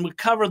tampon. We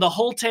cover the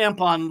whole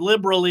tampon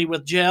liberally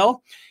with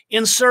gel,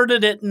 insert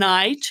it at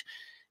night.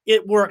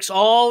 It works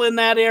all in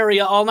that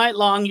area all night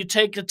long. You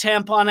take the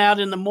tampon out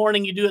in the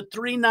morning. You do it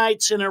 3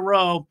 nights in a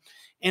row,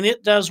 and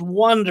it does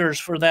wonders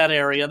for that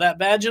area. That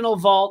vaginal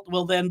vault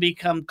will then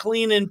become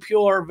clean and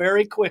pure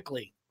very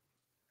quickly.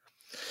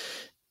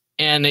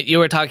 And you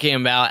were talking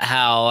about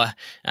how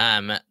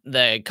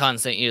the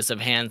constant use of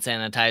hand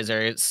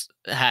sanitizers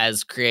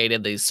has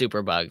created these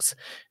superbugs.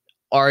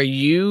 Are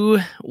you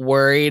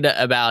worried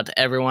about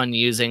everyone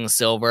using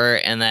silver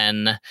and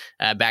then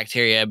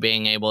bacteria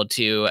being able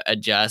to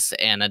adjust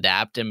and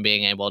adapt and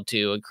being able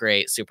to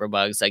create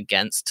superbugs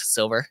against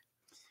silver?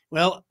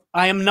 Well,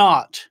 I am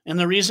not. And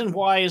the reason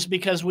why is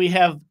because we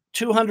have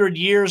 200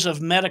 years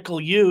of medical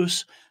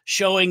use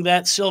showing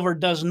that silver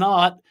does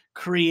not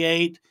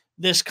create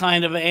this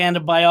kind of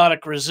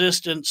antibiotic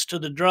resistance to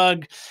the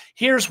drug.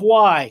 Here's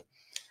why.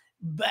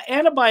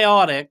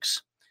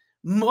 Antibiotics,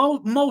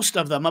 most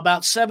of them,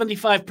 about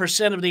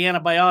 75% of the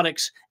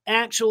antibiotics,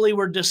 actually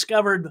were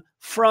discovered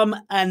from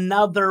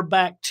another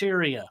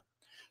bacteria.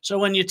 So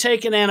when you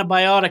take an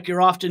antibiotic,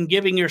 you're often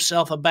giving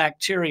yourself a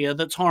bacteria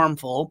that's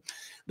harmful,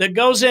 that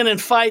goes in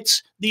and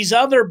fights these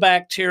other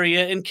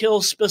bacteria and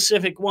kills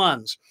specific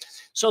ones.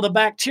 So the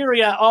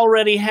bacteria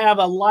already have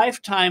a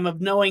lifetime of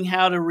knowing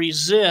how to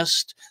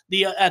resist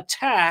the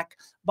attack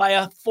by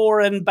a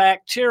foreign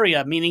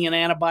bacteria, meaning an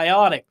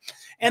antibiotic.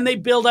 And they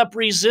build up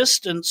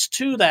resistance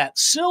to that.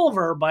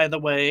 Silver, by the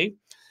way,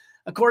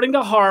 according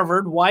to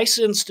Harvard, Weiss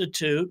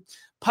Institute,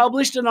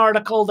 published an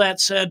article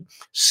that said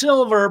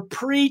silver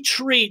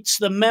pre-treats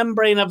the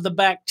membrane of the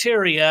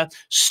bacteria,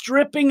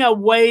 stripping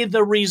away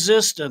the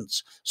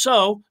resistance.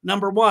 So,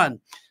 number one,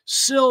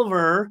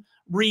 silver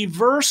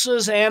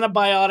reverses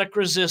antibiotic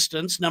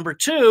resistance. Number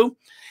two,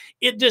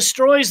 it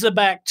destroys the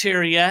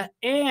bacteria.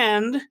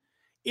 And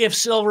if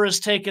silver is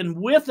taken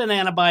with an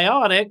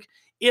antibiotic,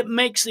 it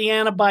makes the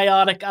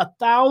antibiotic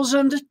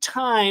 1,000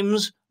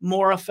 times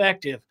more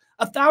effective.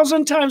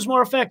 1,000 times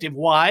more effective.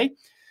 Why?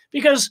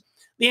 Because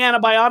the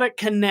antibiotic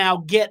can now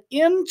get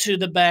into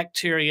the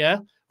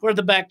bacteria where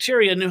the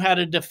bacteria knew how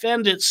to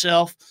defend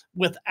itself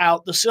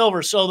without the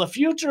silver. So the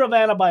future of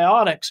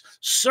antibiotics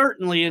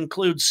certainly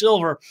includes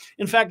silver.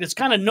 In fact, it's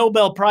kind of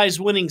Nobel Prize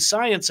winning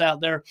science out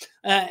there.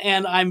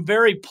 And I'm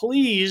very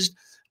pleased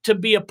to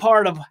be a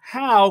part of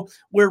how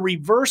we're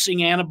reversing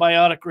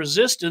antibiotic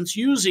resistance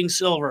using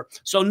silver.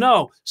 So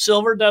no,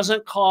 silver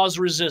doesn't cause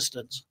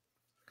resistance.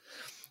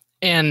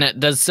 And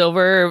does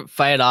silver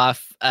fight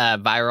off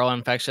viral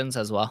infections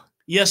as well?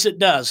 Yes, it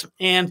does.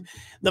 And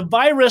the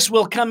virus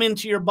will come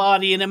into your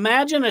body, and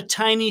imagine a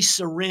tiny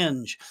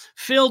syringe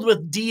filled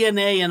with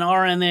DNA and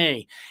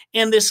RNA.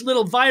 And this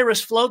little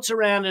virus floats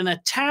around and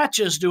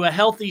attaches to a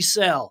healthy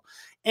cell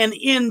and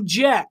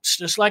injects,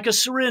 just like a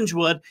syringe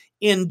would,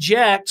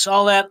 injects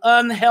all that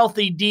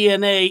unhealthy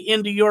DNA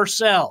into your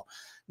cell.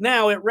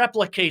 Now it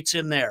replicates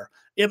in there.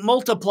 It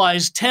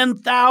multiplies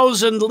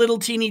 10,000 little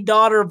teeny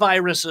daughter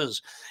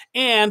viruses.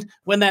 And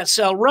when that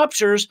cell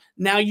ruptures,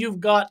 now you've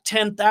got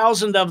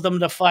 10,000 of them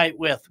to fight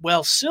with.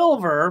 Well,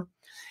 silver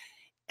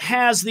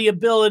has the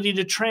ability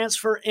to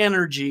transfer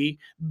energy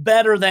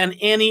better than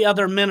any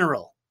other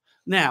mineral.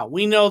 Now,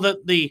 we know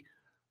that the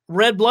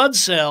red blood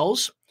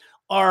cells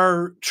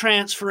are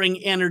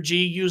transferring energy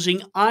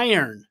using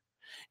iron.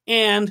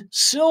 And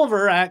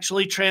silver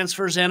actually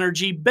transfers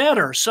energy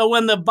better. So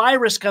when the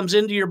virus comes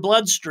into your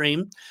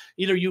bloodstream,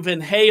 either you've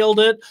inhaled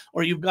it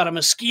or you've got a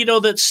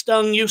mosquito that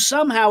stung you,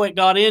 somehow it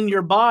got in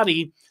your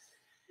body,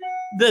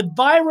 the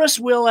virus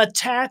will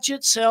attach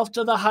itself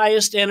to the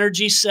highest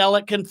energy cell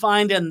it can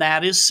find, and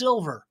that is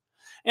silver.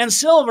 And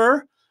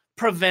silver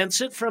prevents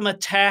it from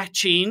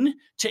attaching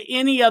to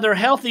any other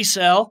healthy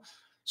cell.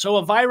 So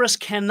a virus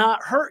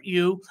cannot hurt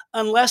you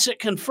unless it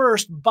can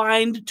first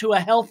bind to a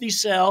healthy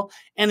cell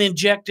and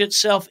inject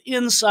itself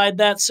inside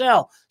that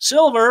cell.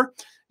 Silver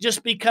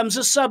just becomes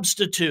a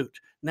substitute.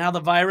 Now the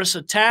virus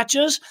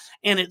attaches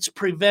and it's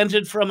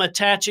prevented from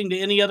attaching to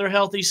any other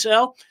healthy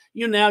cell.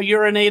 You now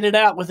urinate it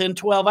out within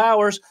 12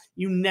 hours.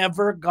 You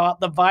never got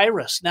the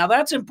virus. Now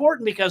that's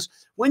important because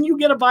when you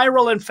get a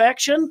viral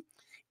infection,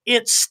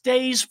 it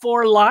stays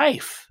for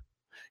life.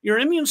 Your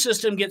immune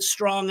system gets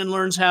strong and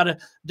learns how to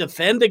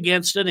defend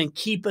against it and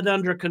keep it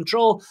under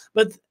control.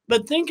 But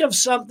think of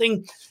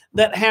something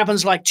that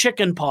happens like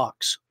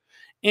chickenpox.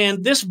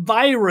 And this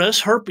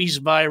virus, herpes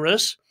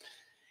virus,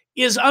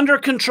 is under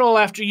control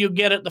after you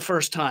get it the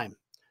first time.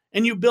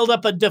 and you build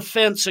up a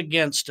defense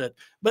against it.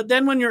 But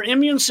then when your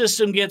immune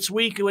system gets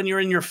weak, when you're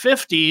in your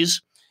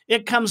 50s,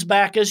 it comes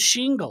back as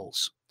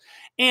shingles.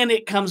 And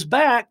it comes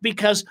back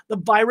because the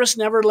virus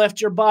never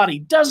left your body.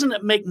 Doesn't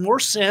it make more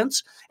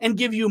sense and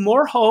give you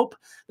more hope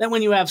that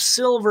when you have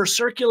silver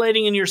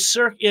circulating in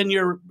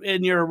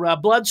your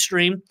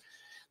bloodstream,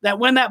 that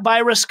when that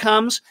virus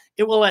comes,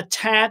 it will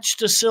attach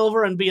to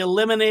silver and be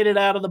eliminated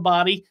out of the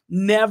body,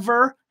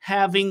 never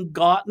having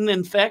gotten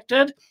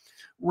infected,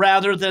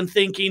 rather than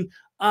thinking,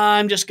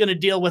 I'm just going to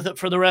deal with it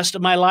for the rest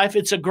of my life.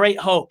 It's a great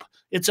hope.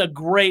 It's a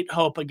great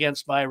hope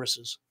against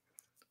viruses.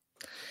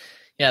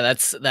 Yeah,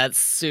 that's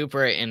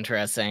super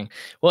interesting.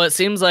 Well, it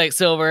seems like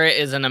silver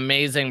is an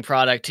amazing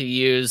product to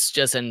use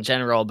just in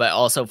general, but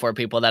also for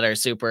people that are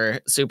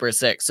super, super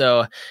sick.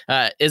 So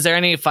is there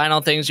any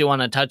final things you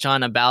want to touch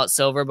on about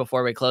silver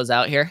before we close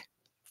out here?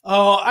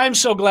 Oh, I'm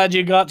so glad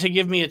you got to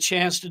give me a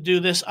chance to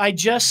do this. I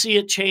just see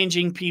it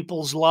changing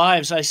people's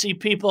lives. I see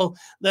people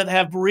that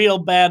have real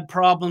bad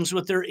problems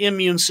with their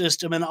immune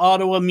system and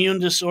autoimmune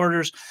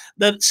disorders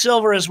that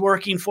silver is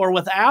working for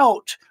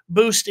without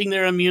boosting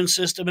their immune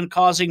system and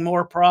causing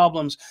more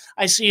problems.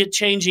 I see it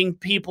changing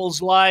people's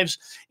lives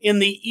in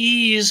the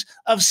ease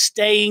of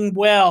staying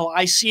well.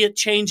 I see it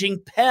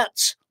changing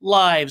pets'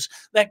 lives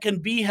that can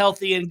be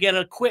healthy and get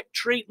a quick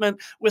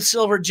treatment with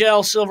silver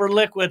gel, silver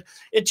liquid.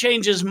 It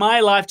changes my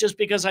life just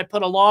because I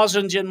put a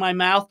lozenge in my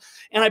mouth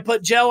and I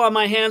put gel on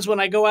my hands when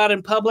I go out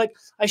in public.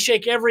 I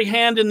shake every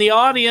hand in the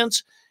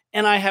audience,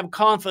 and I have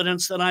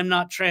confidence that I'm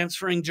not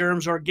transferring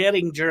germs or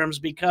getting germs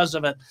because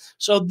of it.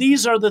 So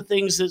these are the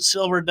things that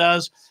silver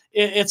does.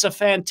 It's a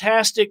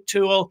fantastic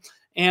tool,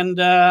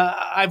 and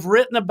I've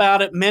written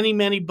about it many,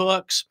 many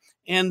books,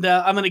 and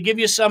I'm going to give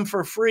you some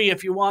for free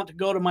if you want to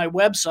go to my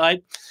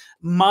website,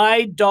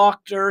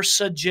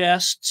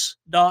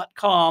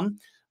 mydoctorsuggests.com,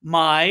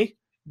 my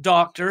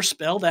doctor,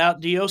 spelled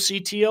out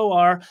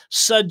DOCTOR,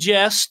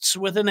 suggests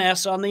with an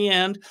S on the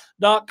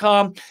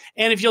end.com.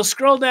 And if you'll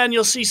scroll down,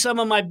 you'll see some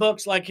of my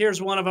books. Like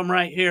here's one of them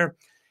right here.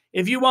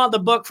 If you want the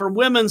book for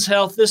women's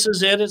health, this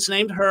is it. It's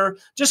named Her.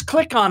 Just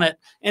click on it,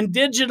 and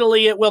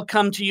digitally it will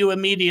come to you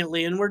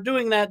immediately. And we're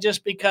doing that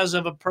just because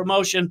of a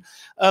promotion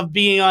of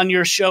being on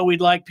your show. We'd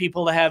like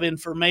people to have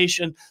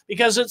information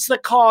because it's the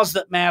cause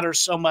that matters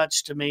so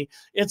much to me.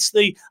 It's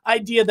the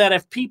idea that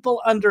if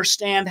people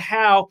understand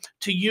how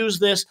to use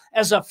this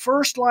as a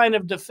first line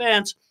of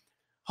defense,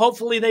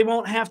 hopefully they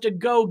won't have to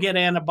go get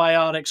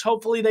antibiotics.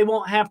 Hopefully they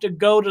won't have to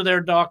go to their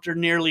doctor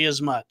nearly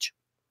as much.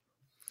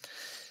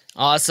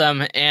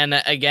 Awesome.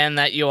 And again,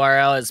 that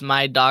URL is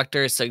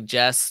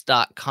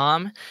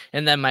mydoctorsuggests.com.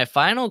 And then my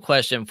final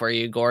question for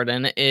you,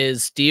 Gordon,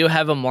 is do you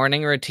have a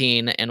morning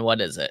routine, and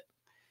what is it?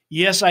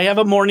 Yes, I have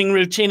a morning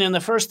routine. And the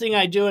first thing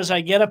I do is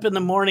I get up in the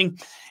morning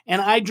and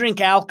I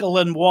drink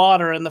alkaline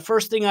water. And the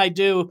first thing I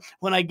do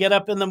when I get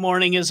up in the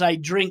morning is I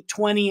drink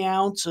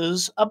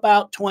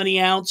about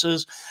 20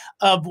 ounces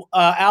of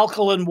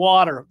alkaline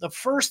water. The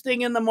first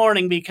thing in the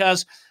morning,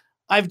 because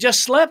I've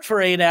just slept for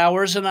 8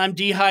 hours and I'm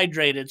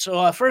dehydrated.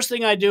 So first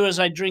thing I do is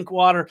I drink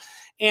water.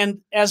 And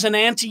as an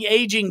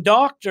anti-aging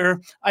doctor,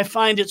 I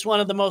find it's one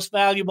of the most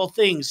valuable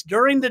things.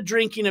 During the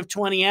drinking of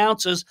 20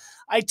 ounces,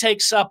 I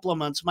take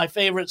supplements. My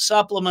favorite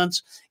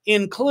supplements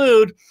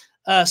include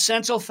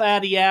essential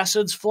fatty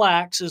acids.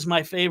 Flax is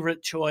my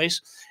favorite choice.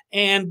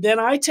 And then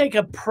I take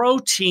a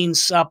protein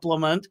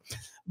supplement,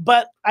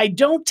 but I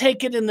don't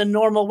take it in the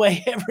normal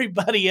way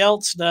everybody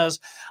else does.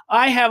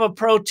 I have a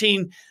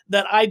protein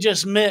that I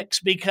just mix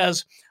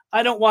because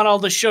I don't want all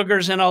the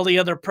sugars and all the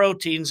other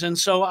proteins. And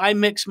so I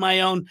mix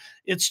my own.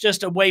 It's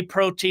just a whey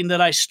protein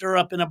that I stir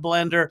up in a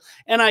blender,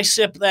 and I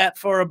sip that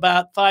for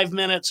about 5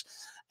 minutes.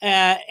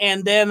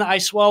 And then I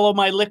swallow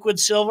my liquid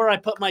silver. I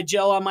put my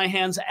gel on my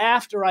hands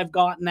after I've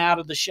gotten out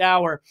of the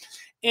shower.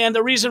 And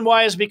the reason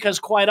why is because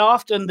quite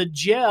often the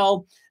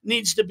gel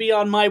needs to be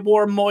on my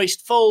warm,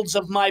 moist folds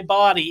of my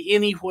body,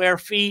 anywhere,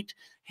 feet,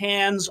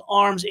 hands,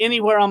 arms,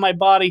 anywhere on my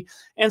body.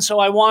 And so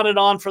I want it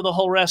on for the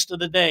whole rest of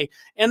the day.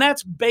 And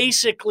that's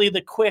basically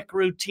the quick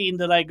routine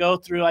that I go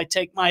through. I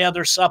take my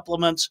other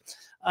supplements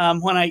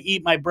when I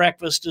eat my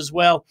breakfast as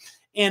well.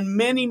 And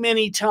many,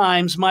 many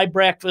times my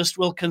breakfast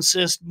will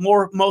consist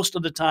most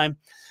of the time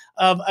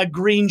of a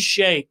green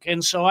shake.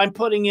 And so I'm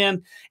putting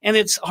in, and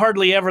it's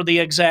hardly ever the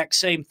exact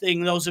same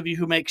thing. Those of you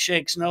who make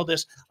shakes know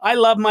this. I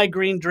love my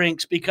green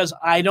drinks because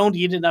I don't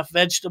eat enough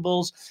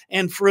vegetables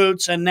and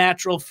fruits and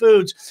natural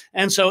foods.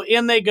 And so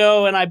in they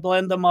go, and I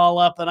blend them all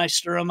up and I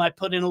stir them. I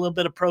put in a little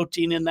bit of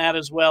protein in that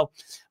as well.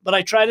 But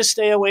I try to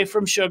stay away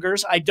from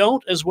sugars. I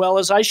don't as well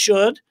as I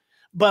should,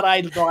 but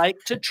I'd like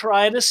to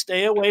try to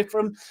stay away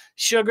from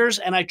sugars,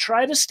 and I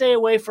try to stay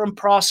away from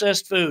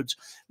processed foods.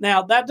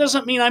 Now, that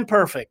doesn't mean I'm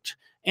perfect.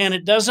 And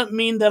it doesn't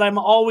mean that I'm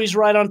always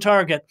right on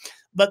target.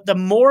 But the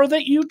more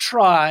that you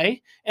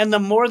try and the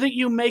more that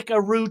you make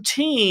a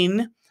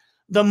routine,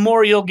 the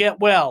more you'll get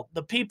well.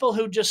 The people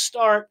who just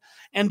start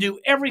and do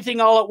everything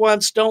all at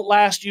once don't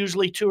last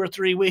usually 2 or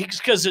 3 weeks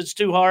because it's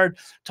too hard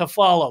to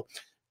follow.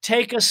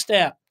 Take a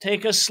step,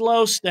 take a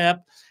slow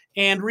step,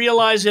 and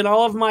realize in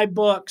all of my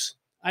books,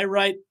 I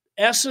write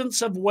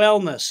Essence of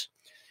Wellness.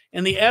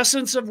 And the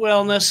essence of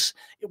wellness,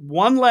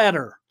 one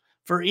letter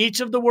for each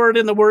of the word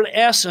in the word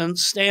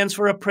essence stands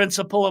for a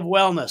principle of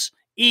wellness.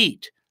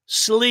 Eat,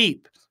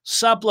 sleep,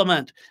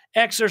 supplement,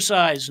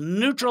 exercise,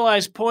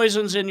 neutralize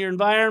poisons in your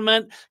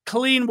environment,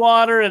 clean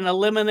water, and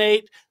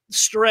eliminate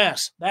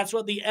stress. That's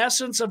what the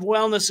essence of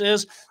wellness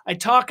is. I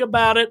talk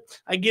about it.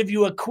 I give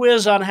you a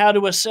quiz on how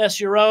to assess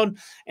your own.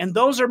 And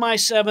those are my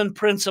 7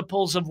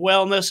 principles of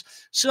wellness.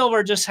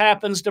 Silver just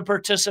happens to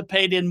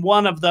participate in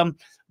one of them,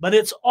 but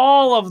it's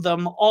all of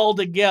them all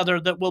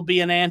together that will be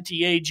an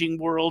anti-aging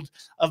world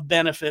of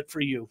benefit for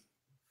you.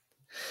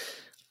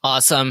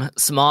 Awesome.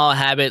 Small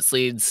habits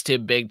leads to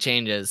big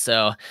changes.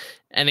 So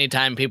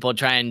anytime people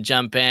try and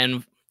jump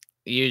in,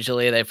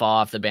 usually they fall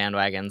off the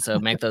bandwagon. So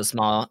make those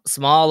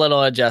small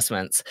little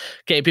adjustments.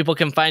 Okay, people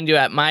can find you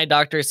at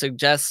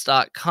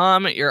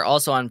mydoctorsuggest.com. You're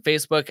also on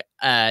Facebook,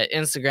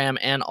 Instagram,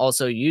 and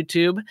also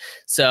YouTube.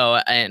 So,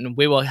 and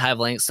we will have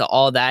links to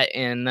all that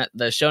in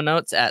the show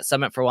notes at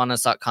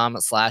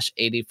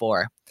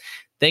summitforwellness.com/84.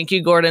 Thank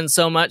you, Gordon,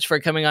 so much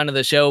for coming onto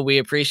the show. We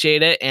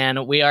appreciate it,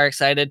 and we are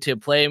excited to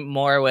play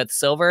more with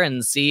Silver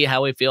and see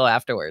how we feel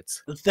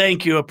afterwards.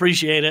 Thank you.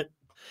 Appreciate it.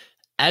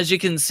 As you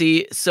can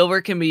see,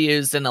 silver can be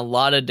used in a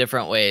lot of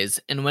different ways,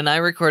 and when I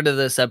recorded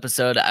this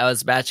episode, I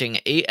was batching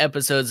 8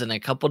 episodes in a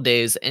couple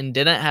days and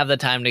didn't have the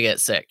time to get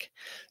sick.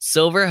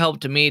 Silver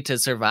helped me to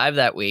survive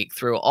that week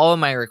through all of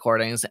my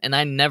recordings, and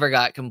I never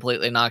got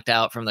completely knocked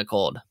out from the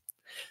cold.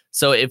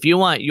 So if you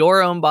want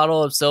your own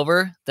bottle of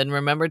silver, then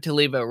remember to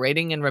leave a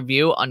rating and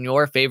review on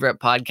your favorite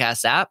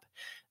podcast app.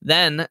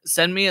 Then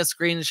send me a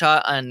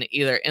screenshot on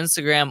either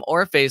Instagram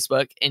or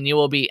Facebook, and you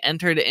will be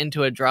entered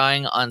into a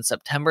drawing on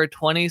September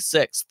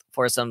 26th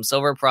for some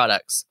silver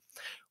products.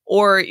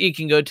 Or you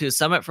can go to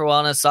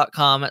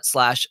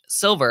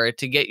summitforwellness.com/silver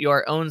to get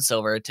your own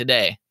silver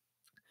today.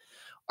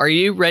 Are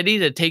you ready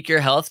to take your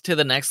health to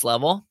the next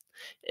level?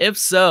 If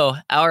so,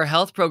 our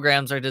health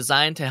programs are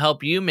designed to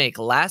help you make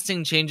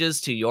lasting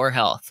changes to your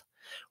health.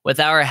 With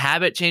our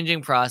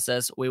habit-changing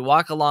process, we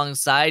walk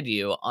alongside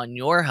you on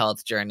your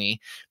health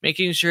journey,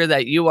 making sure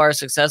that you are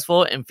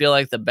successful and feel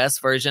like the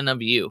best version of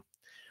you.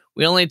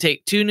 We only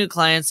take 2 new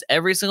clients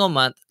every single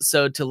month,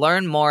 so to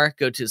learn more,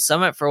 go to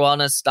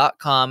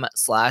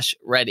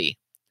summitforwellness.com/ready.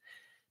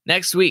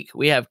 Next week,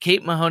 we have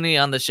Kate Mahoney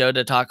on the show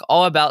to talk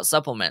all about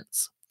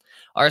supplements.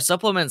 Are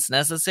supplements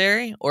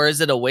necessary, or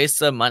is it a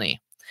waste of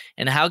money?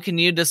 And how can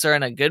you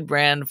discern a good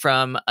brand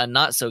from a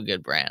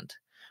not-so-good brand?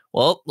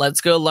 Well,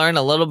 let's go learn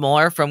a little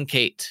more from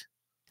Kate.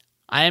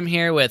 I am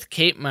here with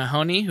Kate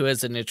Mahoney, who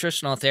is a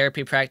nutritional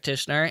therapy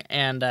practitioner.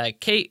 And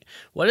Kate,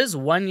 what is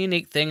one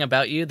unique thing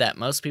about you that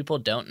most people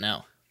don't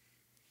know?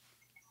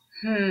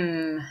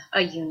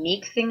 A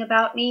unique thing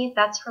about me?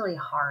 That's really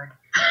hard.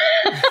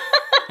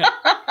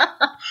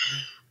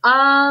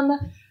 I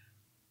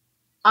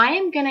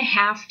am going to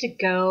have to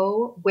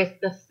go with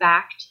the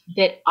fact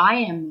that I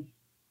am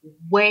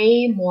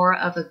way more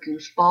of a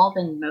goofball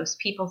than most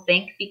people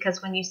think,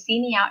 because when you see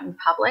me out in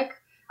public,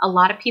 a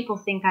lot of people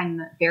think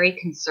I'm very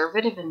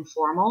conservative and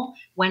formal,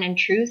 when in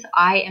truth,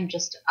 I am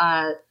just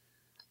a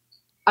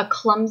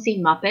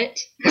clumsy Muppet.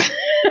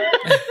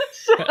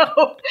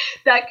 So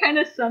that kind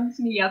of sums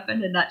me up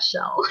in a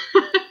nutshell.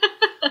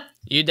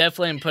 You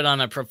definitely put on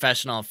a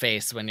professional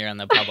face when you're in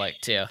the public,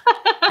 too.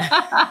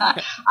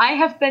 I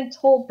have been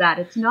told that.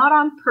 It's not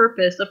on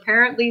purpose.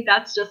 Apparently,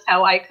 that's just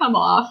how I come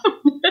off.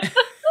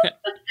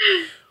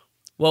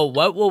 Well,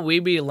 what will we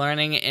be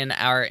learning in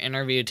our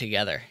interview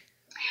together?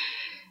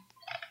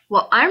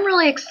 Well, I'm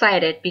really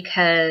excited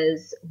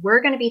because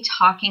we're going to be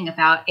talking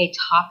about a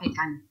topic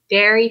I'm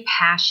very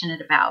passionate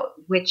about,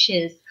 which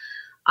is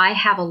I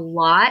have a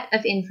lot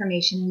of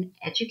information and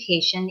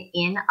education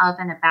in, of,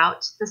 and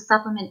about the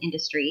supplement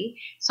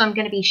industry. So I'm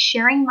going to be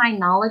sharing my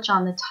knowledge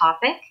on the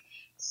topic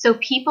so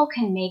people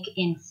can make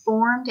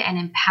informed and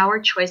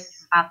empowered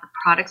choices about the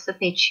products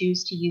that they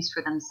choose to use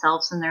for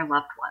themselves and their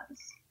loved ones.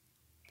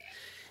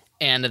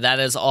 And that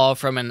is all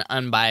from an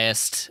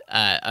unbiased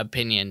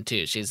opinion,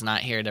 too. She's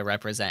not here to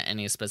represent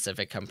any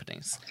specific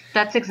companies.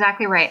 That's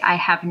exactly right. I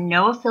have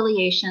no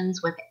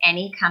affiliations with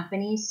any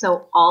company,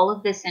 so all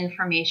of this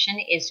information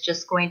is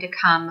just going to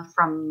come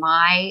from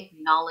my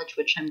knowledge,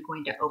 which I'm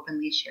going to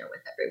openly share with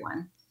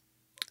everyone.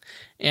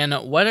 And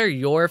what are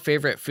your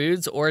favorite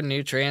foods or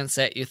nutrients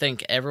that you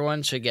think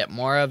everyone should get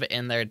more of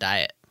in their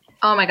diet?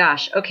 Oh my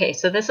gosh. Okay,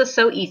 so this is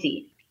so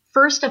easy.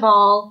 First of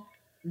all,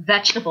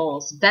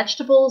 vegetables.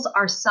 Vegetables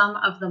are some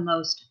of the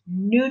most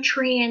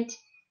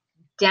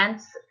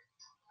nutrient-dense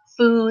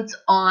foods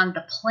on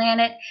the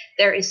planet.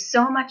 There is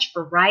so much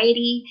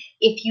variety.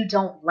 If you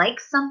don't like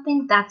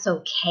something, that's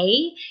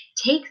okay.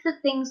 Take the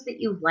things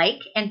that you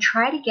like and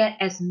try to get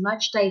as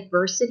much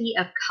diversity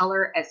of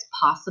color as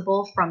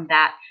possible from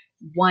that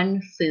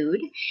one food.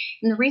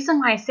 And the reason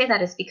why I say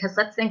that is because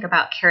let's think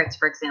about carrots,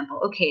 for example.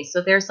 Okay,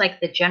 so there's like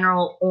the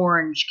general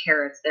orange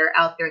carrots that are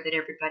out there that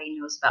everybody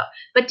knows about.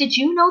 But did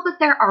you know that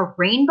there are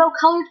rainbow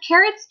colored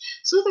carrots?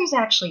 So there's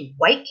actually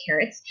white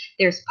carrots.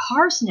 There's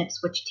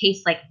parsnips, which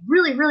taste like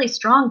really, really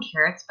strong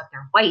carrots, but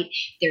they're white.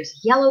 There's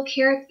yellow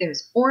carrots.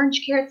 There's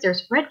orange carrots.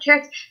 There's red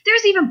carrots.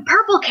 There's even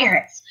purple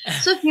carrots.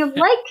 So if you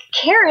like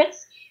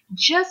carrots,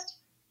 just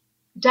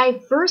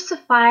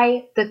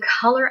diversify the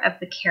color of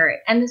the carrot.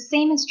 And the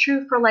same is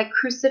true for like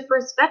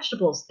cruciferous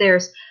vegetables.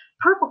 There's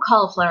purple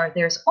cauliflower,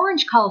 there's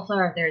orange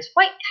cauliflower, there's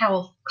white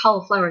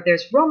cauliflower,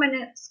 there's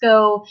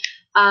Romanesco,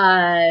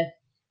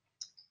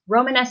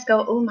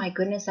 oh my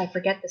goodness, I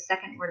forget the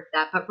second word of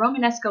that, but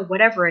Romanesco,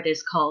 whatever it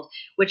is called,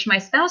 which my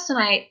spouse and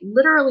I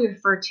literally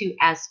refer to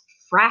as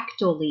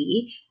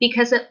fractally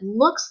because it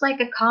looks like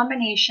a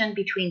combination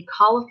between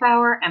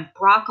cauliflower and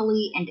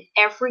broccoli, and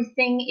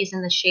everything is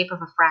in the shape of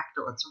a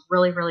fractal. It's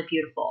really, really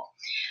beautiful.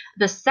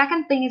 The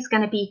second thing is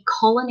going to be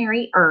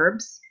culinary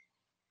herbs.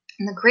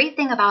 And the great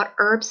thing about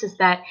herbs is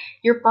that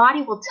your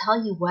body will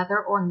tell you whether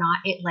or not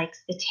it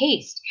likes the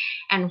taste.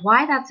 And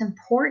why that's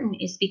important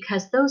is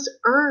because those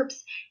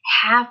herbs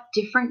have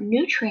different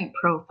nutrient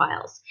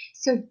profiles.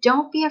 So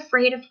don't be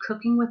afraid of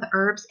cooking with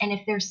herbs. And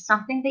if there's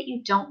something that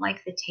you don't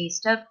like the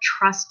taste of,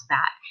 trust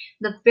that.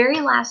 The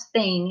very last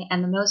thing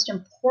and the most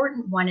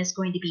important one is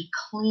going to be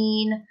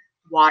clean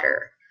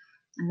water.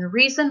 And the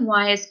reason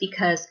why is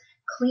because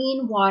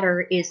clean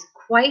water is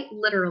quite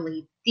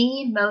literally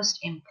the most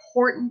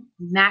important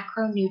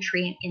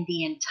macronutrient in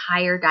the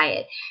entire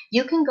diet.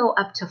 You can go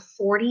up to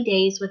 40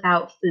 days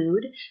without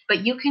food,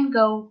 but you can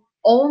go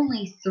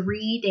only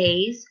 3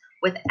 days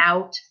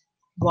without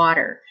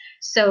water.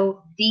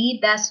 So the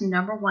best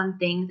number one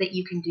thing that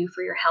you can do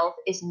for your health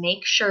is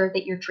make sure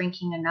that you're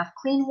drinking enough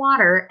clean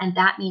water, and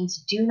that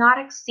means do not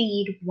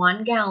exceed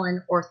 1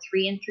 gallon or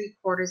 3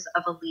 3/4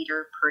 of a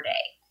liter per day.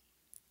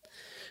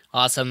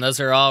 Awesome. Those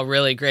are all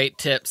really great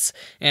tips.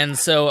 And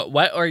so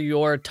what are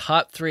your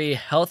top 3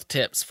 health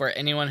tips for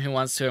anyone who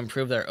wants to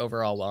improve their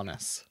overall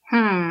wellness?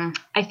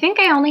 I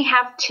think I only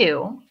have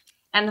 2.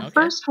 And the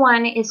first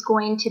one is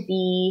going to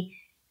be,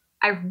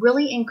 I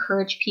really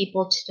encourage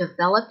people to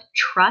develop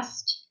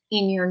trust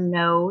in your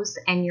nose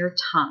and your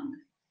tongue,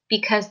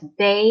 because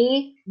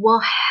they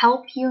will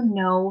help you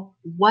know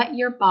what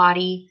your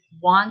body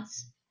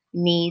wants,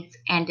 needs,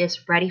 and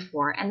is ready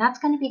for. And that's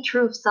going to be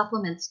true of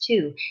supplements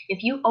too.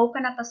 If you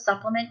open up a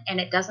supplement and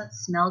it doesn't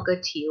smell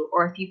good to you,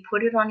 or if you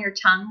put it on your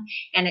tongue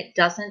and it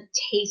doesn't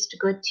taste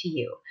good to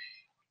you,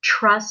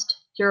 trust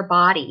your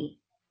body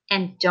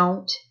and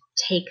don't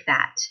take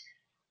that.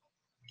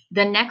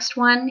 The next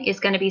one is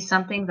going to be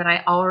something that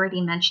I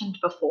already mentioned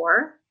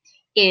before,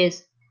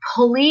 is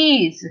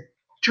please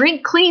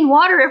drink clean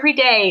water every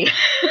day.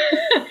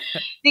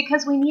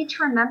 Because we need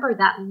to remember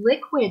that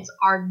liquids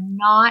are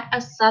not a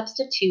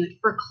substitute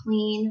for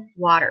clean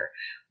water.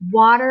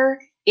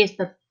 Water is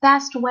the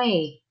best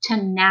way to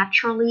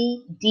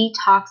naturally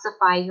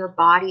detoxify your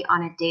body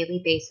on a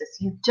daily basis.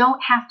 You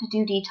don't have to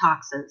do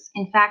detoxes.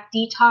 In fact,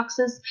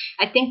 detoxes,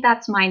 I think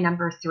that's my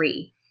number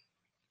 3.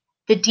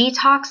 The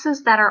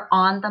detoxes that are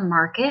on the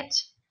market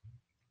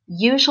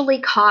usually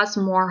cause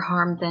more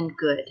harm than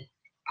good.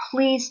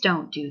 Please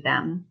don't do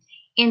them.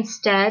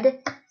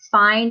 Instead,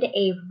 find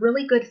a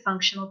really good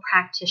functional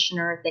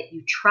practitioner that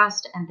you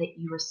trust and that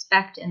you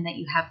respect and that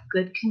you have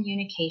good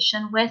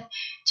communication with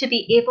to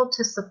be able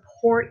to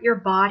support your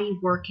body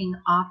working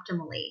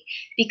optimally.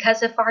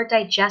 Because if our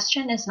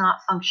digestion is not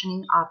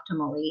functioning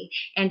optimally,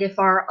 and if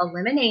our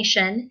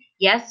elimination,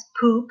 yes,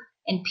 poop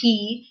and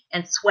pee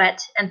and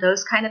sweat and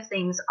those kind of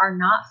things are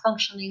not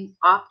functioning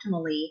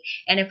optimally,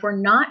 and if we're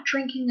not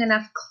drinking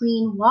enough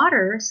clean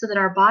water so that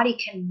our body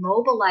can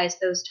mobilize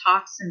those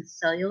toxins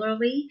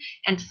cellularly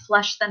and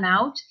flush them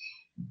out,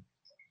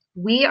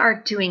 we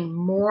are doing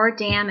more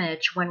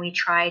damage when we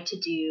try to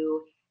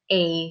do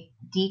a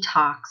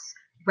detox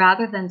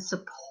rather than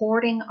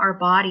supporting our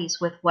bodies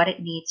with what it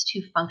needs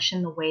to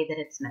function the way that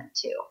it's meant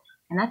to.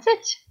 And that's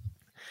it.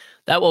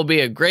 That will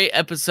be a great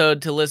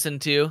episode to listen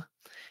to.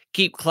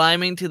 Keep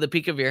climbing to the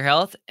peak of your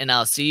health, and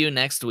I'll see you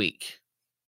next week.